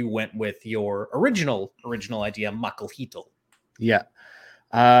them, you went with your original idea, Macuahuitl. Yeah.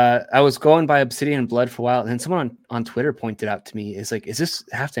 I was going by Obsidian and Blood for a while, and then someone on Twitter pointed out to me, is like, "Is this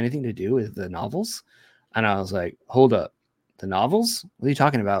have anything to do with the novels?" And I was like, "Hold up, the novels? What are you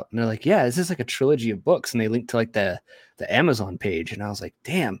talking about?" And they're like, "Yeah, this is like a trilogy of books," and they linked to like the Amazon page, and I was like,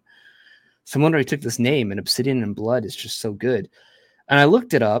 "Damn, someone already took this name, and Obsidian and Blood is just so good." And I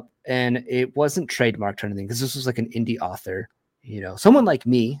looked it up, and it wasn't trademarked or anything because this was like an indie author, someone like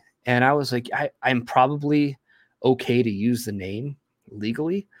me, and I was like, I'm probably okay to use the name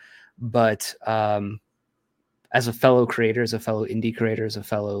legally, but as a fellow creator, as a fellow indie creator, as a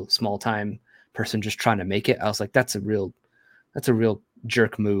fellow small time person just trying to make it, I was like, that's a real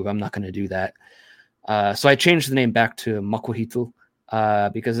jerk move. I'm not going to do that. So I changed the name back to Macuahuitl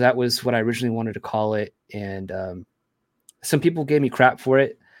because that was what I originally wanted to call it. And some people gave me crap for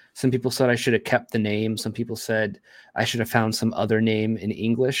it. Some people said I should have kept the name. Some people said I should have found some other name in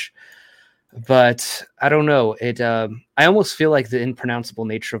English. But I don't know. I almost feel like the impronounceable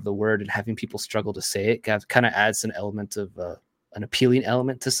nature of the word and having people struggle to say it kind of adds an element of an appealing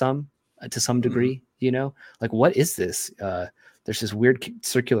element to some degree. Like, what is this? There's this weird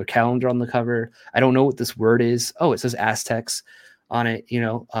circular calendar on the cover. I don't know what this word is. Oh, it says Aztecs. on it.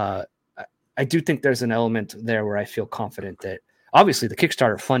 I do think there's an element there where I feel confident that obviously the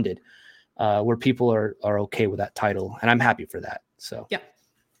Kickstarter funded, where people are okay with that title, and I'm happy for that. So yeah,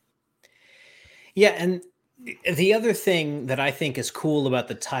 and the other thing that I think is cool about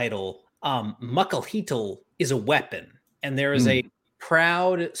the title, Macuahuitl is a weapon, and there is a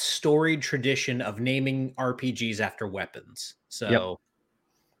proud storied tradition of naming RPGs after weapons. Yep, So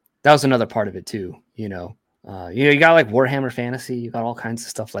that was another part of it too. You got like Warhammer Fantasy, you got all kinds of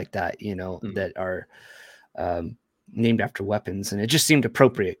stuff like that. That are named after weapons, and it just seemed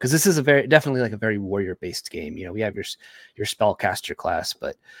appropriate because this is definitely like a very warrior based game. We have your spellcaster class,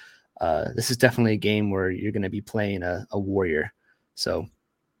 but this is definitely a game where you're going to be playing a warrior. So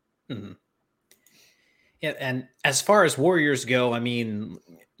yeah, and as far as warriors go, I mean,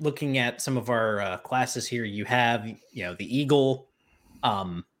 looking at some of our classes here, you have the eagle.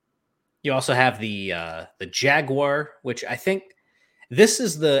 You also have the jaguar, which I think this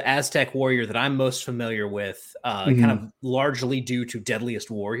is the Aztec warrior that I'm most familiar with, kind of largely due to Deadliest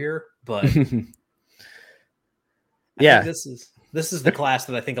Warrior. But I think this is the class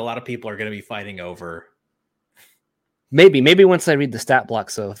that I think a lot of people are going to be fighting over. Maybe once I read the stat block.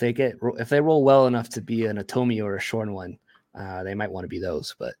 So if they roll well enough to be an Atomi or a Shorn one, they might want to be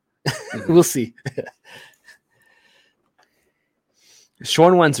those. But we'll see.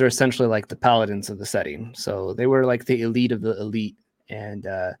 Shorn ones are essentially like the paladins of the setting. So they were like the elite of the elite, and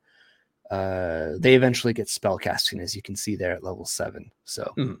they eventually get spell casting, as you can see there at level 7.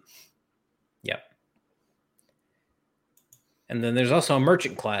 So yep. And then there's also a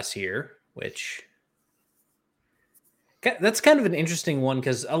merchant class here, which that's kind of an interesting one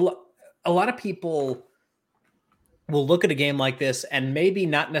because a lot of people will look at a game like this and maybe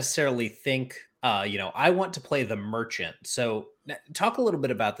not necessarily think, I want to play the merchant. So talk a little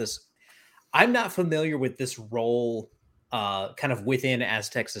bit about this. I'm not familiar with this role kind of within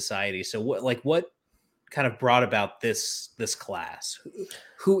Aztec society. So what kind of brought about this class?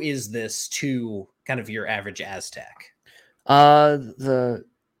 Who is this to kind of your average Aztec? The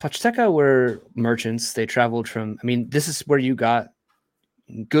Pachteca were merchants. They traveled from, this is where you got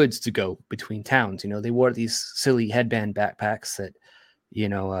goods to go between towns. They wore these silly headband backpacks that,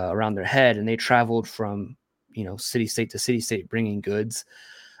 around their head, and they traveled from, city state to city state bringing goods.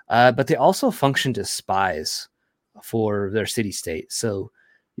 But they also functioned as spies for their city state. So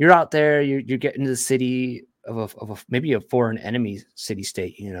you're out there, you're getting to the city of maybe a foreign enemy city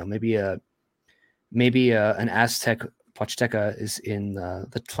state. Maybe an Aztec Pachteca is in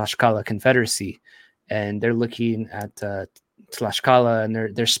the Tlaxcala Confederacy, and they're looking at Tlaxcala, and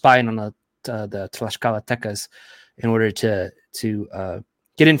they're spying on the Tlaxcala Tecas in order to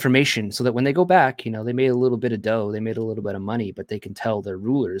get information so that when they go back, they made a little bit of dough, they made a little bit of money, but they can tell their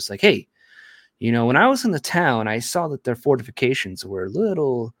rulers like, hey, when I was in the town, I saw that their fortifications were a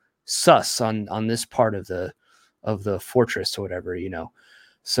little sus on this part of the fortress or whatever,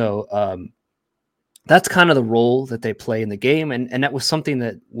 So that's kind of the role that they play in the game, and that was something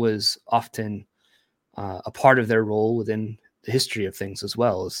that was often a part of their role within the history of things as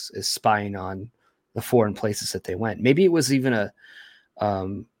well, is spying on the foreign places that they went. Maybe it was even a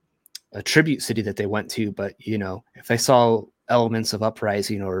tribute city that they went to, but if they saw elements of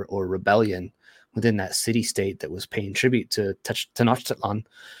uprising or rebellion within that city state that was paying tribute to Tenochtitlan,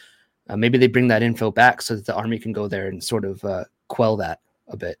 maybe they bring that info back so that the army can go there and sort of quell that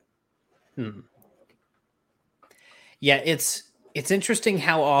a bit. Yeah, it's interesting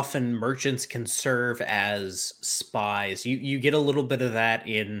how often merchants can serve as spies. You get a little bit of that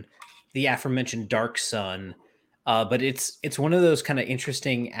in the aforementioned Dark Sun, but it's one of those kind of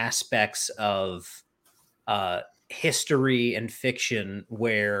interesting aspects of history and fiction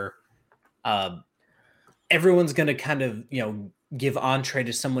where everyone's going to kind of give entree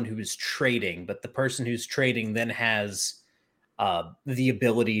to someone who is trading, but the person who's trading then has the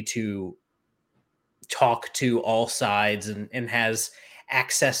ability to talk to all sides and has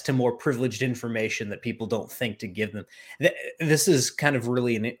access to more privileged information that people don't think to give them. This is kind of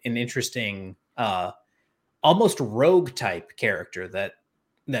really an interesting, almost rogue type character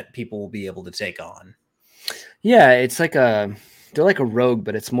that people will be able to take on. Yeah, it's like they're like a rogue,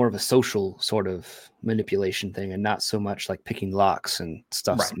 but it's more of a social sort of manipulation thing, and not so much like picking locks and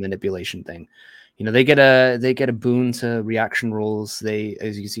stuff's manipulation thing. They get a boon to reaction rolls. They,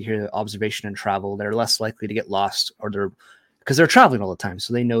 as you see here, observation and travel. They're less likely to get lost, because they're traveling all the time,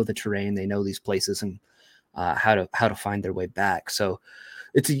 so they know the terrain, they know these places, and how to find their way back. So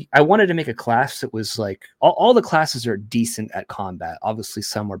I wanted to make a class that was like all the classes are decent at combat. Obviously,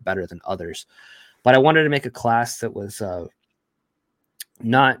 some are better than others, but I wanted to make a class that was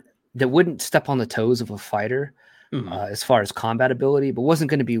that wouldn't step on the toes of a fighter, as far as combat ability, but wasn't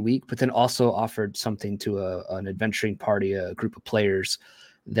going to be weak, but then also offered something to an adventuring party, a group of players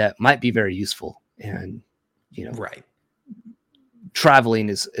that might be very useful. And, Right. traveling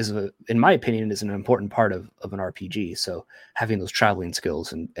is in my opinion, is an important part of an RPG. So having those traveling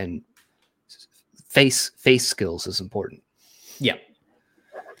skills and face skills is important. Yeah.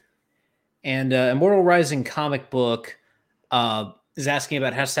 And Immortal Rising comic book is asking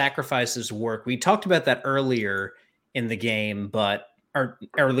about how sacrifices work. We talked about that earlier in the game, or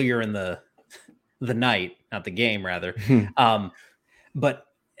earlier in the night, not the game, rather. But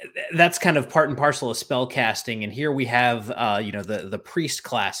that's kind of part and parcel of spell casting. And here we have, the priest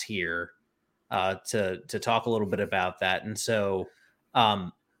class here to talk a little bit about that. And so,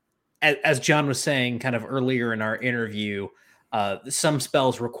 as John was saying kind of earlier in our interview, some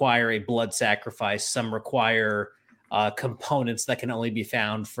spells require a blood sacrifice. Some require components that can only be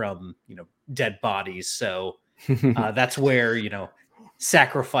found from, dead bodies. So that's where,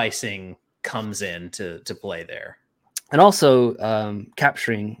 sacrificing comes in to play there. And also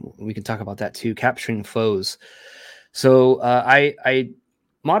capturing, we can talk about that too, capturing foes. So I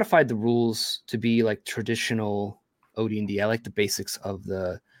modified the rules to be like traditional OD&D. I like the basics of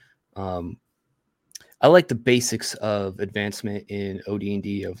advancement in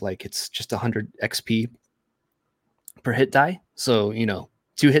OD&D of like, it's just 100 XP per hit die. So,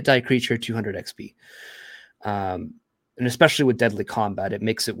 2 hit die creature, 200 XP. And especially with deadly combat, it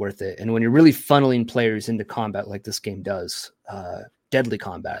makes it worth it. And when you're really funneling players into combat like this game does, deadly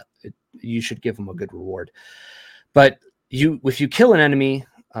combat, you should give them a good reward. But if you kill an enemy,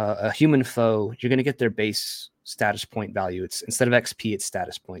 a human foe, you're going to get their base status point value. It's instead of XP, it's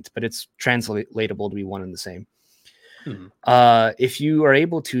status points, but it's translatable to be one and the same. If you are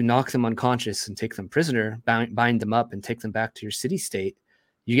able to knock them unconscious and take them prisoner, bind them up and take them back to your city state,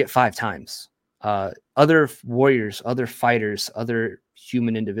 you get 5 times. Other warriors, other fighters, other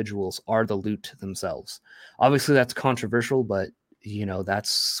human individuals are the loot themselves. Obviously, that's controversial, but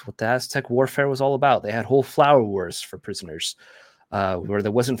that's what the Aztec warfare was all about. They had whole flower wars for prisoners, where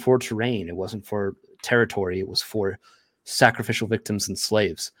there wasn't for terrain, it wasn't for territory, it was for sacrificial victims and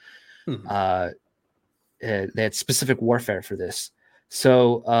slaves. They had specific warfare for this.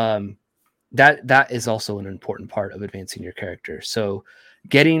 So that is also an important part of advancing your character. So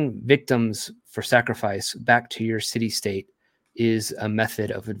getting victims for sacrifice back to your city state is a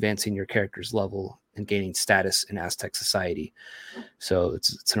method of advancing your character's level and gaining status in Aztec society. So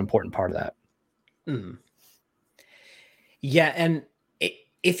it's an important part of that. Yeah, and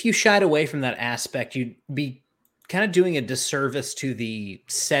if you shied away from that aspect, you'd be kind of doing a disservice to the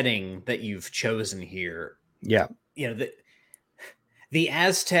setting that you've chosen here. Yeah. The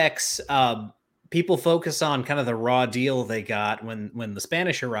Aztecs, people focus on kind of the raw deal they got when the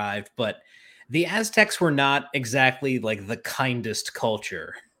Spanish arrived, but the Aztecs were not exactly like the kindest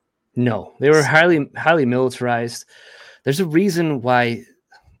culture. No, they were highly militarized. There's a reason why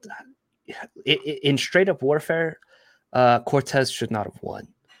in straight up warfare, Cortez should not have won.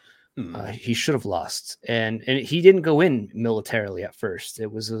 He should have lost. And he didn't go in militarily at first. It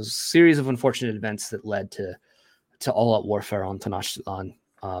was a series of unfortunate events that led to all-out warfare on Tenochtitlan.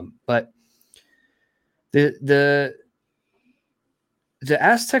 But the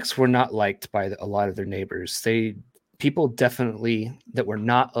Aztecs were not liked by a lot of their neighbors. People definitely that were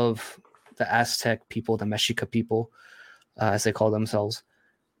not of the Aztec people, the Mexica people, as they call themselves,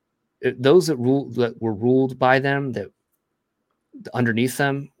 those that were ruled by them, that underneath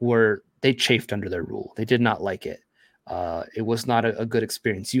them they chafed under their rule. They did not like it. It was not a good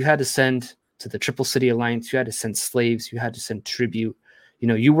experience. You had to send to the Triple City Alliance. You had to send slaves. You had to send tribute.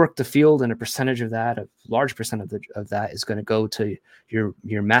 You work the field, and a percentage of that, a large percent of that, is going to go to your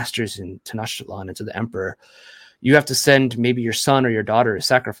masters in Tenochtitlan and to the emperor. You have to send maybe your son or your daughter as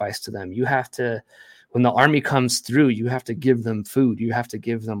sacrifice to them. You have to, when the army comes through, you have to give them food. You have to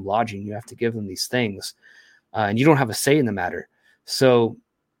give them lodging. You have to give them these things, and you don't have a say in the matter. So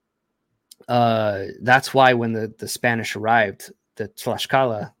that's why when the Spanish arrived, the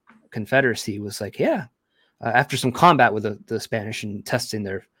Tlaxcala Confederacy was like, yeah. After some combat with the Spanish and testing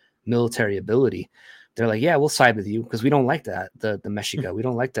their military ability, they're like, yeah, we'll side with you because we don't like that, the Mexica. We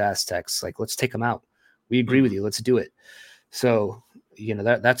don't like the Aztecs. Like, let's take them out. We agree with you. Let's do it. So,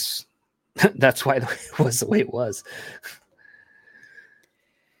 that's why it was the way it was.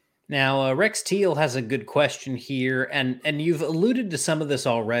 Now, Rex Teal has a good question here, and you've alluded to some of this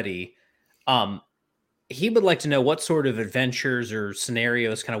already. He would like to know what sort of adventures or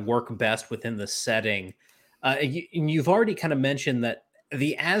scenarios kind of work best within the setting. You've already kind of mentioned that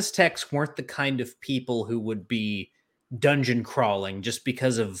the Aztecs weren't the kind of people who would be dungeon crawling just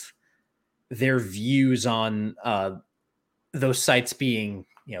because of their views on those sites being,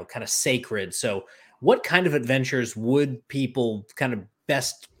 kind of sacred. So, what kind of adventures would people kind of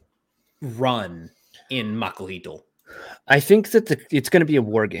best run in Macuahuitl? I think that it's going to be a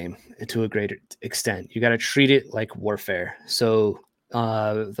war game to a greater extent. You got to treat it like warfare. So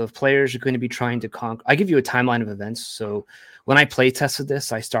the players are going to be trying to conquer. I give you a timeline of events. So when I play tested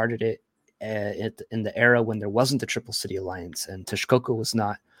this, I started it in the era when there wasn't the Triple City Alliance, and Texcoco was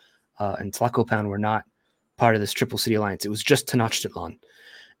not, and Tlacopan were not part of this Triple City Alliance. It was just Tenochtitlan,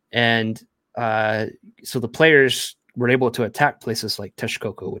 and so the players were able to attack places like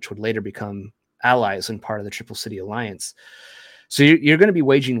Texcoco, which would later become allies and part of the Triple City Alliance. So you're going to be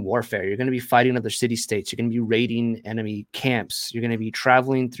waging warfare. You're going to be fighting other city states. You're going to be raiding enemy camps. You're going to be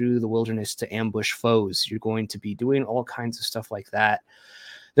traveling through the wilderness to ambush foes. You're going to be doing all kinds of stuff like that.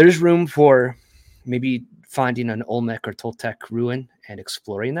 There's room for maybe finding an Olmec or Toltec ruin and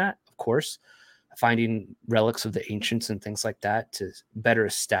exploring that, of course, finding relics of the ancients and things like that to better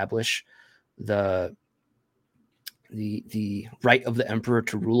establish the right of the emperor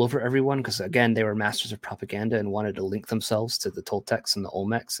to rule over everyone, because again they were masters of propaganda and wanted to link themselves to the Toltecs and the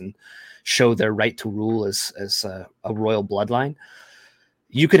Olmecs and show their right to rule as a royal bloodline.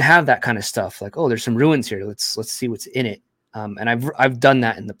 You could have that kind of stuff, like, oh, there's some ruins here, let's see what's in it. And I've done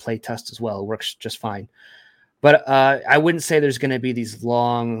that in the play test as well. It works just fine. But I wouldn't say there's going to be these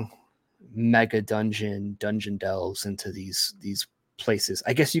long mega dungeon delves into these places.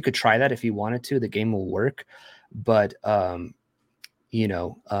 I guess you could try that if you wanted to. The game will work. But and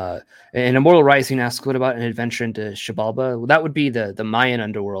Immortal Rising asks, what about an adventure into Xibalba? Well, that would be the Mayan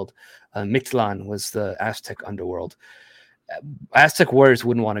underworld. Mictlan was the Aztec underworld. Aztec warriors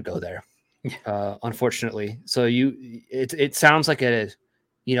wouldn't want to go there, unfortunately. So it sounds like the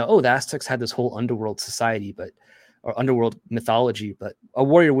Aztecs had this whole underworld society, or underworld mythology, but a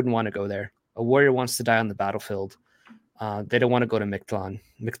warrior wouldn't want to go there. A warrior wants to die on the battlefield. They don't want to go to Mictlan.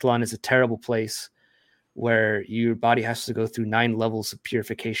 Mictlan is a terrible place where your body has to go through 9 levels of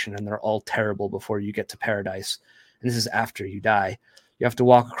purification, and they're all terrible before you get to paradise. And this is after you die. You have to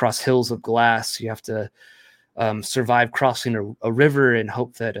walk across hills of glass. You have to survive crossing a river and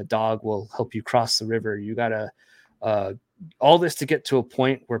hope that a dog will help you cross the river. You got to all this to get to a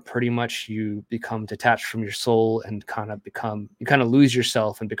point where pretty much you become detached from your soul and you kind of lose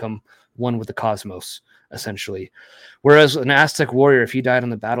yourself and become one with the cosmos, essentially. Whereas an Aztec warrior, if he died on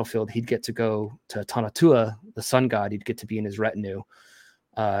the battlefield, he'd get to go to Tonatiuh, the sun god. He'd get to be in his retinue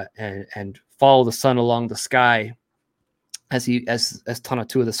and follow the sun along the sky as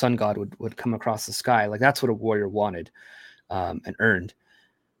Tonatiuh, the sun god, would come across the sky. Like, that's what a warrior wanted and earned.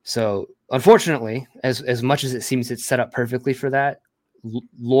 So unfortunately, as much as it seems it's set up perfectly for that,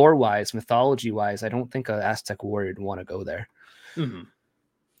 lore-wise, mythology-wise, I don't think an Aztec warrior would want to go there. Mm-hmm.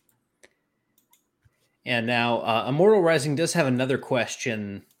 And now Immortal Rising does have another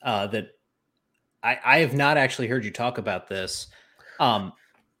question that I have not actually heard you talk about this.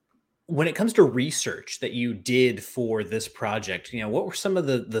 When it comes to research that you did for this project, what were some of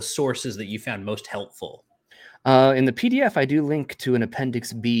the sources that you found most helpful? In the PDF, I do link to an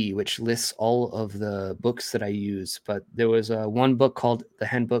Appendix B, which lists all of the books that I use. But there was one book called The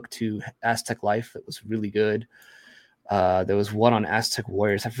Handbook to Aztec Life that was really good. There was one on Aztec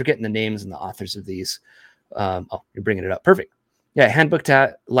warriors. I'm forgetting the names and the authors of these. You're bringing it up. Perfect. Yeah, Handbook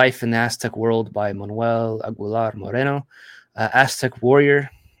to Life in the Aztec World by Manuel Aguilar Moreno. Aztec Warrior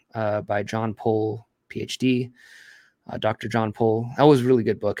by John Pohl, PhD. Dr. John Pohl. That was a really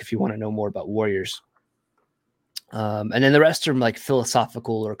good book if you want to know more about warriors. And then the rest are like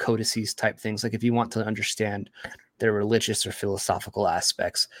philosophical or codices type things, like if you want to understand their religious or philosophical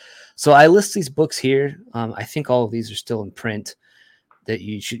aspects. So I list these books here. I think all of these are still in print that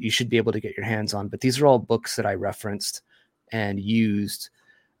you should be able to get your hands on. But these are all books that I referenced and used.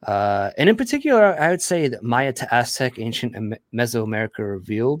 And in particular, I would say that Maya to Aztec, Ancient Mesoamerica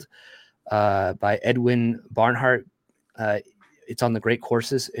Revealed by Edwin Barnhart. It's on the Great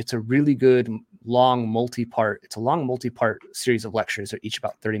Courses. It's a really good long multi-part series of lectures. They're each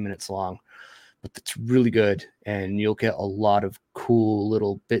about 30 minutes long, but it's really good, and you'll get a lot of cool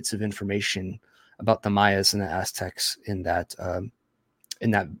little bits of information about the Mayas and the Aztecs in that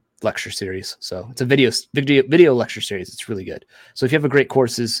lecture series. So it's a video lecture series. It's really good. So if you have a Great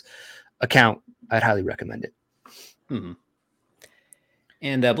Courses account, I'd highly recommend it. Mm-hmm.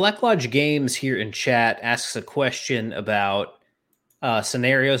 And Black Lodge Games here in chat asks a question about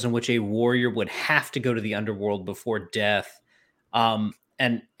scenarios in which a warrior would have to go to the underworld before death.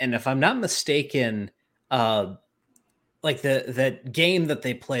 And if I'm not mistaken, like that game that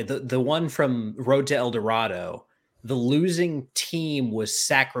they play, the one from Road to El Dorado, the losing team was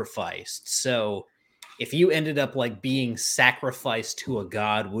sacrificed. So if you ended up like being sacrificed to a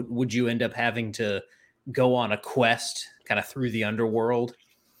god, would you end up having to go on a quest kind of through the underworld?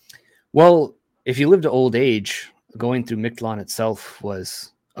 Well, if you lived to old age, going through Mictlan itself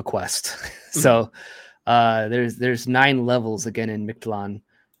was a quest. So there's 9 levels again in Mictlan,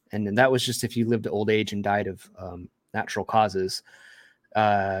 and that was just if you lived to old age and died of natural causes.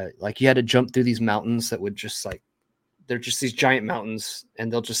 Like you had to jump through these mountains that would just like, they're just these giant mountains,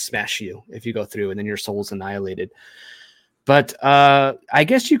 and they'll just smash you if you go through, and then your soul's annihilated. But I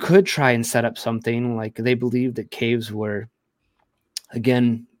guess you could try and set up something like they believed that caves were,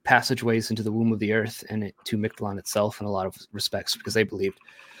 again, passageways into the womb of the earth and to Mictlan itself in a lot of respects, because they believed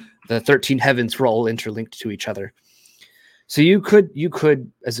the 13 heavens were all interlinked to each other. So you could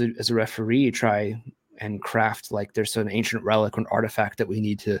as a referee try and craft like there's an ancient relic or an artifact that we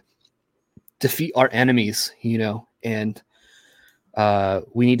need to defeat our enemies, and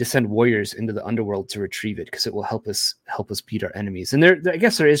we need to send warriors into the underworld to retrieve it because it will help us beat our enemies. And I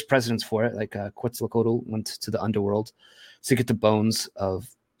guess there is precedence for it. Like Quetzalcoatl went to the underworld to get the bones of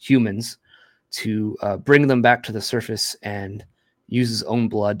humans to bring them back to the surface and use his own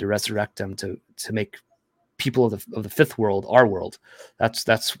blood to resurrect them to make people of the fifth world our world.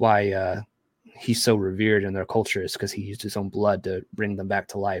 That's why he's so revered in their culture, is because he used his own blood to bring them back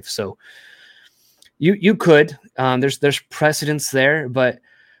to life. So you could there's precedence there, but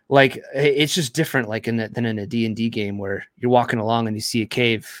like it's just different like than in a D&D game where you're walking along and you see a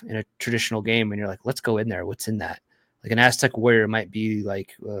cave in a traditional game and you're like, let's go in there, what's in that? Like an Aztec warrior might be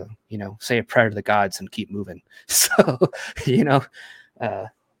like say a prayer to the gods and keep moving. So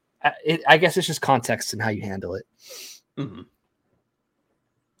I guess it's just context and how you handle it. Mm-hmm.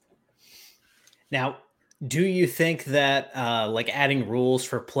 Now, do you think that like adding rules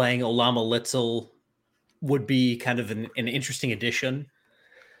for playing Olama Litzel would be kind of an interesting addition?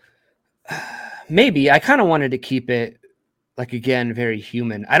 Maybe. I kind of wanted to keep it like, again, very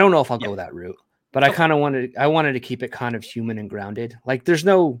human. I don't know if I'll go that route, but I wanted to keep it kind of human and grounded. Like there's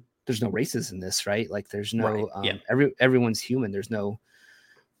no races in this, right? Like there's no everyone's human. There's no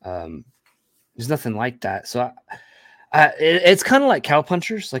there's nothing like that. So it's kind of like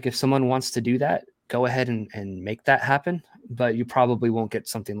Cowpunchers. Like if someone wants to do that, go ahead and make that happen, but you probably won't get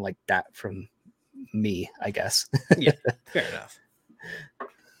something like that from me, I guess. Yeah, fair enough.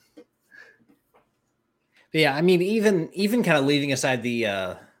 Yeah, I mean, even kind of leaving aside the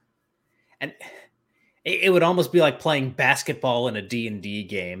and it would almost be like playing basketball in a D&D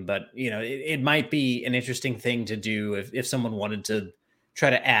game, but it might be an interesting thing to do if someone wanted to try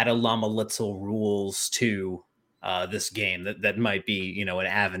to add a Lama Litzel rules to this game. That might be an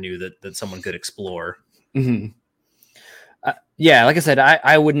avenue that someone could explore. Mm-hmm. Yeah, like I said,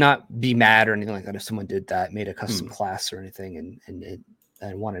 I would not be mad or anything like that if someone did that, made a custom class or anything, and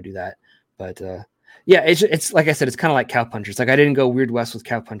want to do that. But yeah, it's like I said, it's kind of like Cowpunchers. Like I didn't go Weird West with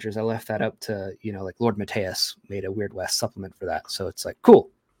Cowpunchers. I left that up to like Lord Mateus made a Weird West supplement for that. So it's like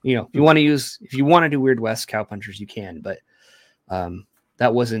cool. If you want to do Weird West Cowpunchers, you can. But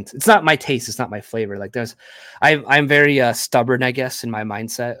that wasn't. It's not my taste. It's not my flavor. Like I'm very stubborn, I guess, in my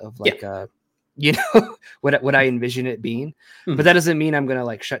mindset of like. Yeah. what I envision it being, but that doesn't mean I'm gonna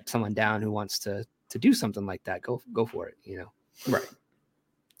like shut someone down who wants to do something like that. Go for it, Right.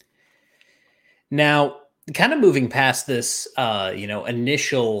 Now, kind of moving past this,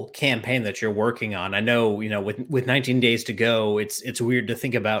 initial campaign that you're working on. I know, with 19 days to go, it's weird to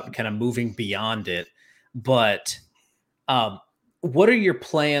think about kind of moving beyond it. But what are your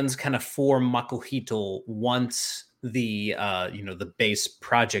plans, kind of for Macuahuitl once the the base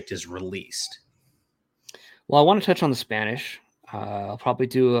project is released? Well, I want to touch on the Spanish. I'll probably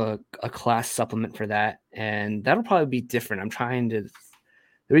do a class supplement for that, and that'll probably be different. I'm trying to.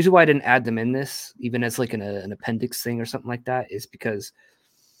 The reason why I didn't add them in this, even as like an appendix thing or something like that, is because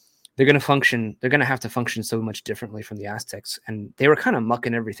they're going to function. They're going to have to function so much differently from the Aztecs, and they were kind of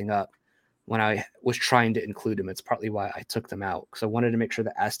mucking everything up when I was trying to include them. It's partly why I took them out, because I wanted to make sure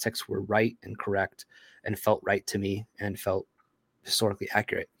the Aztecs were right and correct and felt right to me and felt historically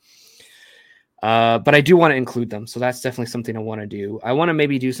accurate. But I do want to include them. So that's definitely something I want to do. I want to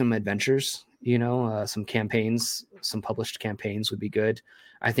maybe do some adventures, some campaigns, some published campaigns would be good.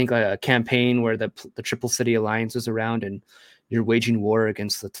 I think a campaign where the Triple City Alliance is around and you're waging war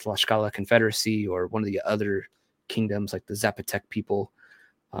against the Tlaxcala Confederacy or one of the other kingdoms like the Zapotec people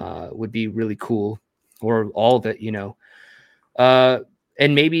would be really cool, or all of it,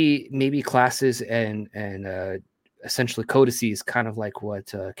 and maybe classes and essentially codices, kind of like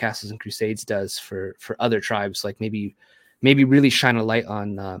what Castles and Crusades does for other tribes. Like maybe really shine a light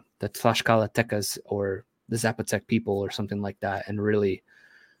on the Tlaxcala Tecas or Zapotec people or something like that, and really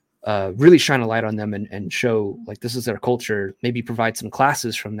really shine a light on them and show like this is their culture, maybe provide some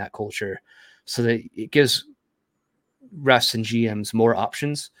classes from that culture so that it gives refs and GMs more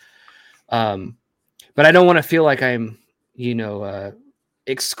options. But I don't want to feel like I'm,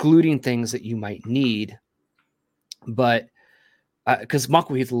 excluding things that you might need. But because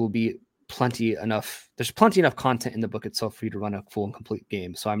Macuahuitl will be there's plenty enough content in the book itself for you to run a full and complete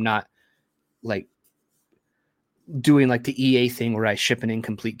game. So I'm not like doing like the EA thing where I ship an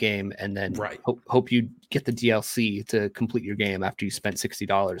incomplete game and then hope you get the DLC to complete your game after you spent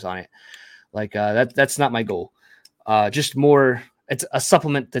 $60 on it. Like that's not my goal. Just more, it's a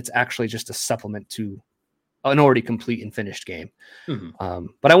supplement that's actually just a supplement to an already complete and finished game. Mm-hmm.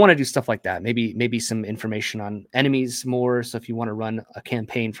 But I want to do stuff like that. Maybe some information on enemies more. So if you want to run a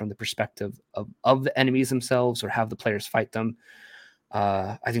campaign from the perspective of the enemies themselves or have the players fight them,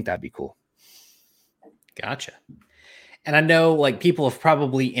 I think that'd be cool. Gotcha. And I know like people have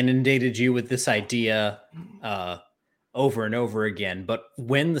probably inundated you with this idea over and over again, but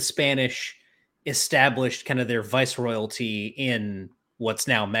when the Spanish established kind of their viceroyalty in what's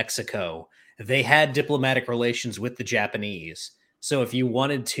now Mexico, they had diplomatic relations with the Japanese. So if you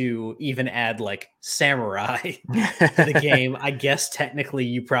wanted to even add like samurai to the game, I guess technically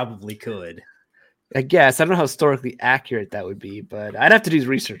you probably could. I guess I don't know how historically accurate that would be, but I'd have to do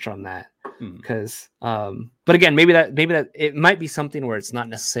research on that. Because, but again, maybe that it might be something where it's not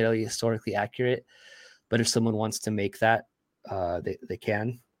necessarily historically accurate, but if someone wants to make that, they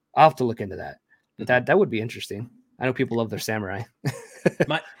can. I'll have to look into that. But that would be interesting. I know people love their samurai.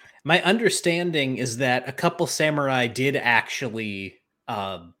 My understanding is that a couple samurai did actually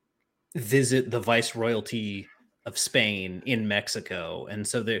visit the viceroyalty of Spain in Mexico, and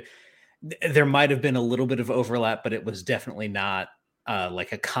so there might have been a little bit of overlap, but it was definitely not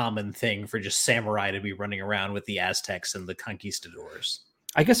like a common thing for just samurai to be running around with the Aztecs and the conquistadors.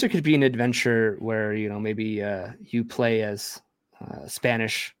 I guess there could be an adventure where maybe you play as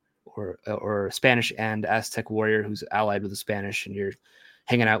Spanish or Spanish and Aztec warrior who's allied with the Spanish, and you're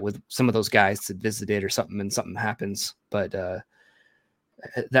hanging out with some of those guys that visited or something, and something happens. But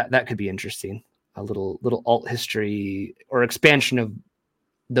that could be interesting. A little alt history or expansion of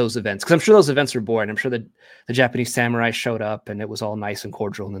those events, because I'm sure those events were boring. I'm sure that the Japanese samurai showed up and it was all nice and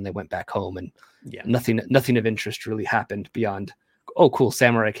cordial, and then they went back home, and nothing of interest really happened beyond, oh cool,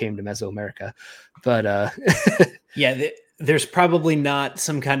 samurai came to Mesoamerica. But there's probably not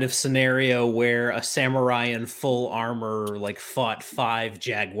some kind of scenario where a samurai in full armor like fought 5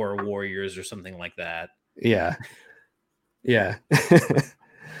 jaguar warriors or something like that. Yeah.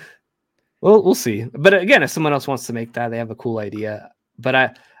 Well, we'll see. But again, if someone else wants to make that, they have a cool idea.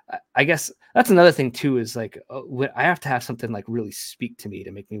 But I guess that's another thing too, is like I have to have something like really speak to me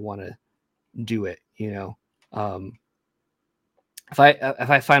to make me want to do it. If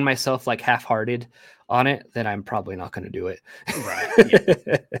I find myself like half-hearted on it, then I'm probably not going to do it. Right.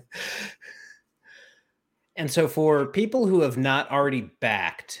 Yeah. And so for people who have not already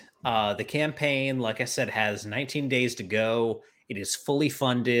backed, the campaign, like I said, has 19 days to go. It is fully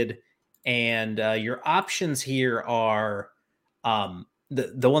funded. And your options here are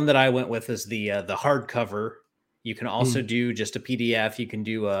the one that I went with is the hardcover. You can also do just a PDF. You can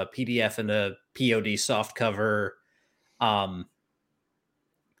do a PDF and a POD soft cover.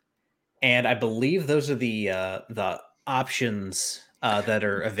 And I believe those are the options that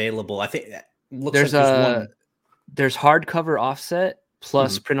are available. I think there's hardcover offset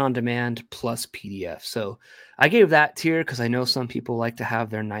plus print on demand plus PDF. So I gave that tier because I know some people like to have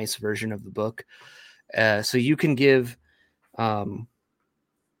their nice version of the book. So you can give, you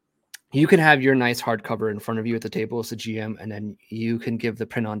can have your nice hardcover in front of you at the table as a GM, and then you can give the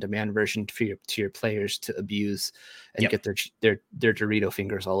print on demand version to your players to abuse and get their Dorito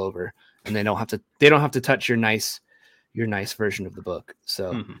fingers all over, and they don't have to touch your nice version of the book.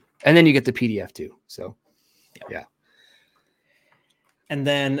 So, and then you get the PDF too. So, yeah. And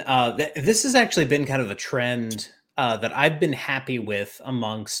then this has actually been kind of a trend that I've been happy with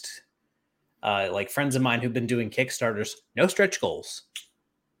amongst like friends of mine who've been doing Kickstarters. No stretch goals.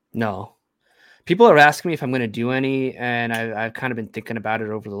 No. People are asking me if I'm going to do any, and I've kind of been thinking about it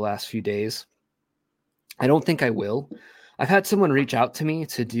over the last few days. I don't think I will. I've had someone reach out to me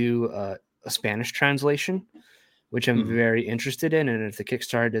to do a Spanish translation, which I'm very interested in. And if the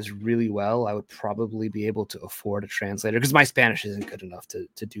Kickstarter does really well, I would probably be able to afford a translator, because my Spanish isn't good enough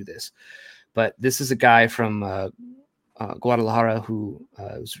to do this. But this is a guy from Guadalajara who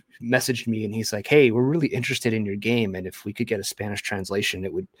messaged me, and he's like, hey, we're really interested in your game, and if we could get a Spanish translation,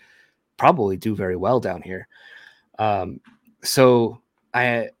 it would probably do very well down here. So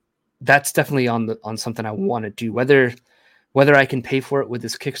that's definitely on something I want to do. Whether I can pay for it with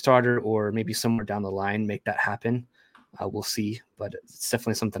this Kickstarter or maybe somewhere down the line make that happen, we'll see. But it's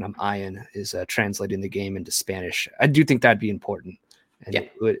definitely something I'm eyeing, is translating the game into Spanish. I do think that'd be important, and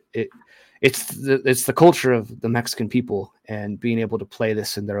Yeah. it's the culture of the Mexican people, and being able to play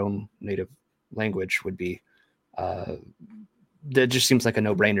this in their own native language would be that just seems like a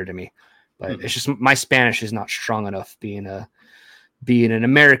no-brainer to me. But it's just my Spanish is not strong enough, being an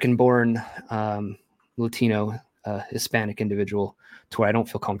American-born Latino Hispanic individual, to where I don't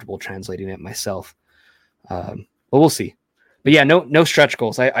feel comfortable translating it myself. But we'll see. But yeah, no stretch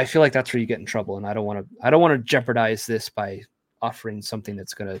goals. I feel like that's where you get in trouble, and I don't want to jeopardize this by offering something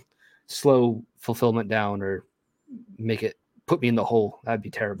that's going to slow fulfillment down or put me in the hole. That'd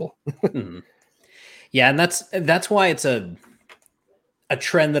be terrible. Yeah, and that's why it's a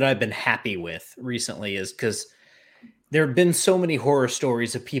trend that I've been happy with recently, is because there have been so many horror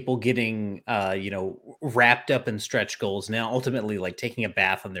stories of people getting wrapped up in stretch goals, now ultimately like taking a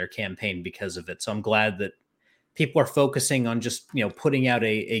bath on their campaign because of it. So I'm glad that people are focusing on just putting out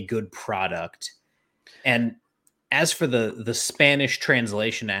a good product. And as for the Spanish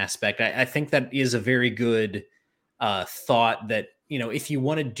translation aspect, I think that is a very good thought, that if you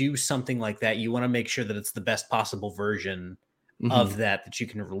want to do something like that, you want to make sure that it's the best possible version of that you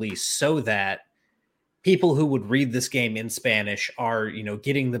can release, so that people who would read this game in Spanish are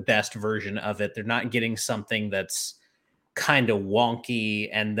getting the best version of it. They're not getting something that's kind of wonky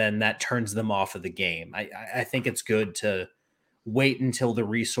and then that turns them off of the game. I think it's good to wait until the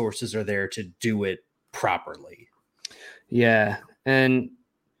resources are there to do it properly. Yeah, and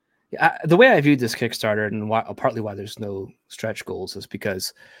the way I viewed this Kickstarter, and partly why there's no stretch goals, is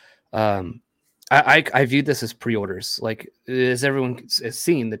because I viewed this as pre-orders. Like, as everyone has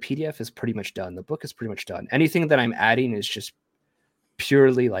seen, the PDF is pretty much done. The book is pretty much done. Anything that I'm adding is just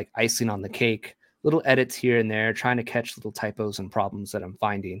purely like icing on the cake, little edits here and there, trying to catch little typos and problems that I'm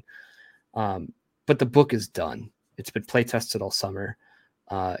finding. But the book is done. It's been play tested all summer.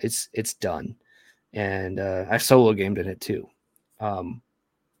 It's done. And I've solo gamed in it too.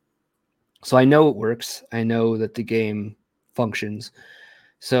 So I know it works. I know that the game functions.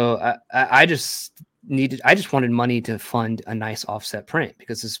 So I just wanted money to fund a nice offset print,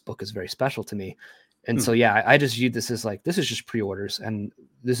 because this book is very special to me. And so, yeah, I just viewed this as like, this is just pre-orders, and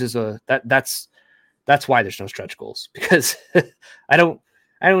this is that's why there's no stretch goals, because I don't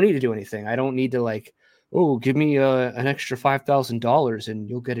need to do anything. I don't need to like, oh, give me an extra $5,000 and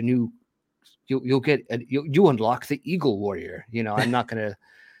you'll get you unlock the Eagle Warrior. I'm not gonna.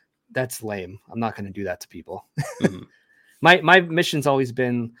 That's lame. I'm not gonna do that to people. My mission's always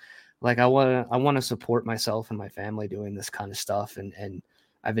been like, I want to support myself and my family doing this kind of stuff, and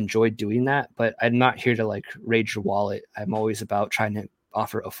I've enjoyed doing that, but I'm not here to like raid your wallet. I'm always about trying to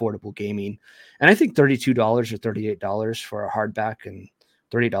offer affordable gaming. And I think $32 or $38 for a hardback, and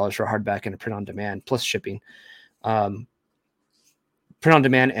 $30 for a hardback and a print on demand plus shipping, print on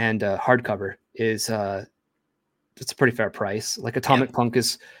demand and hardcover is it's a pretty fair price. Like Atomic Punk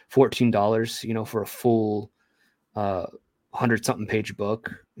is $14, for a full 100-something page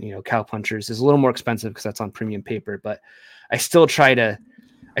book. Cowpunchers is a little more expensive because that's on premium paper, but I still try to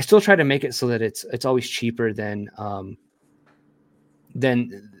make it so that it's always cheaper than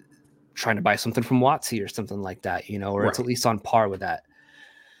trying to buy something from WotC or something like that, or it's at least on par with that.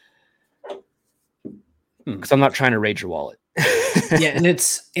 Because I'm not trying to raid your wallet. Yeah, and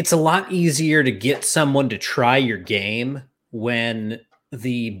it's a lot easier to get someone to try your game when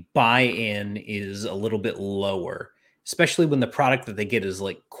the buy-in is a little bit lower, especially when the product that they get is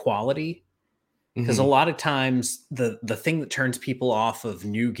like quality. Because a lot of times the thing that turns people off of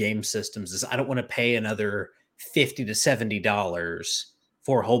new game systems is, I don't want to pay another $50 to $70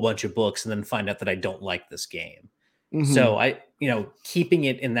 for a whole bunch of books and then find out that I don't like this game. So keeping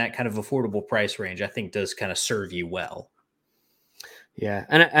it in that kind of affordable price range, I think, does kind of serve you well. Yeah,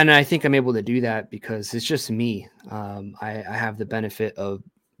 and I think I'm able to do that because it's just me. I have the benefit of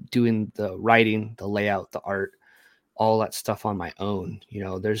doing the writing, the layout, the art, all that stuff on my own.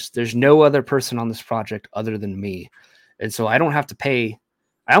 There's no other person on this project other than me, and so I don't have to pay.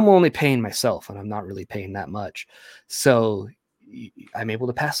 I'm only paying myself, and I'm not really paying that much. So I'm able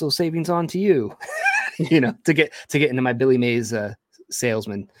to pass those savings on to you, to get into my Billy Mays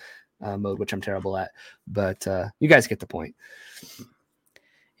salesman mode, which I'm terrible at. But you guys get the point.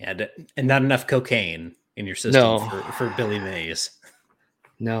 And not enough cocaine in your system for Billy Mays.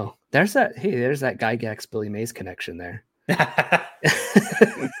 No, there's that Gygax Billy Mays connection there.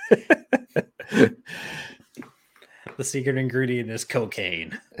 The secret ingredient is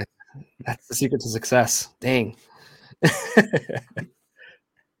cocaine. That's the secret to success. Dang.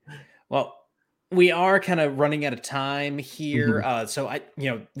 We are kind of running out of time here.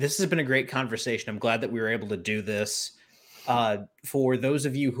 Mhm. This has been a great conversation. I'm glad that we were able to do this. For those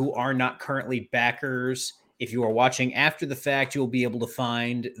of you who are not currently backers, if you are watching after the fact, you'll be able to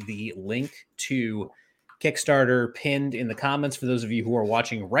find the link to Kickstarter pinned in the comments. For those of you who are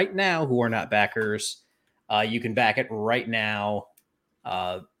watching right now who are not backers, you can back it right now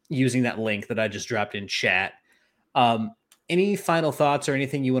using that link that I just dropped in chat. Any final thoughts or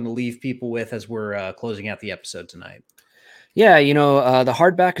anything you want to leave people with as we're closing out the episode tonight? Yeah, the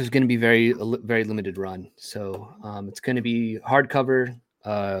hardback is going to be very limited run. So it's going to be hardcover,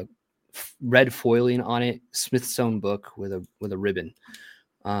 red foiling on it, Smithsonian book with a ribbon.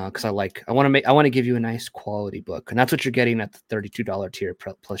 Because I want to give you a nice quality book, and that's what you're getting at the $32 tier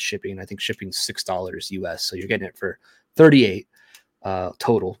plus shipping. I think shipping's $6 US, so you're getting it for $38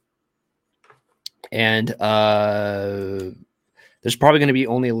 total. And there's probably going to be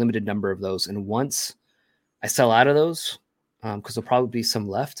only a limited number of those, and once I sell out of those, because there'll probably be some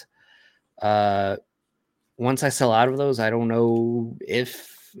left. Once I sell out of those, I don't know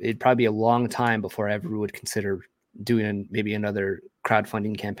if it'd probably be a long time before I ever would consider doing maybe another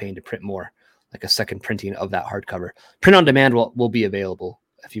crowdfunding campaign to print more, like a second printing of that hardcover. Print on demand will be available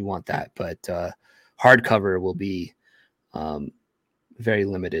if you want that, but hardcover will be very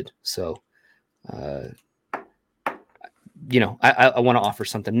limited. So, I want to offer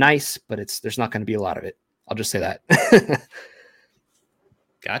something nice, but there's not going to be a lot of it. I'll just say that.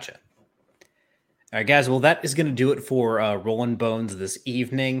 Gotcha. All right, guys. Well, that is going to do it for Rolling Bones this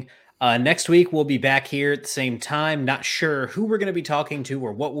evening. Next week, we'll be back here at the same time. Not sure who we're going to be talking to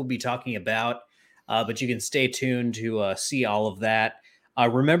or what we'll be talking about, but you can stay tuned to see all of that.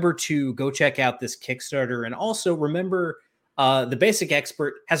 Remember to go check out this Kickstarter, and also remember the Basic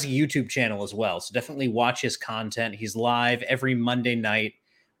Expert has a YouTube channel as well, so definitely watch his content. He's live every Monday night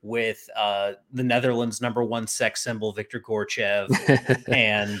with the Netherlands' #1 sex symbol, Viktor Gorchev.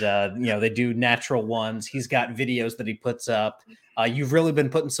 And they do natural ones. He's got videos that he puts up. You've really been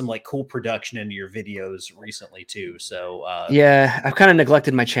putting some like cool production into your videos recently too. So yeah, I've kind of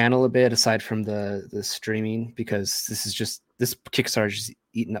neglected my channel a bit aside from the streaming, because this Kickstarter is just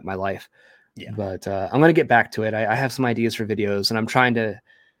eating up my life. Yeah. But I'm going to get back to it. I have some ideas for videos, and I'm trying to,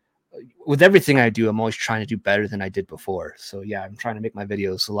 with everything I do, I'm always trying to do better than I did before. So yeah, I'm trying to make my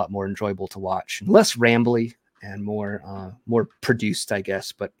videos a lot more enjoyable to watch, less rambly and more produced, I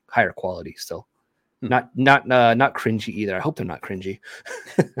guess, but higher quality still. Not cringy either. I hope they're not cringy.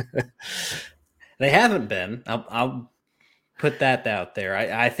 They haven't been. I'll put that out there.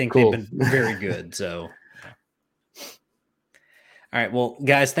 I think Cool. they've been very good. So, all right. Well,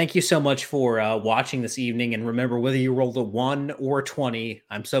 guys, thank you so much for watching this evening. And remember, whether you rolled a 1 or a 20,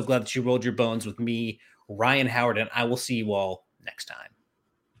 I'm so glad that you rolled your bones with me, Ryan Howard, and I will see you all next time.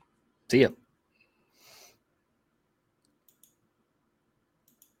 See ya.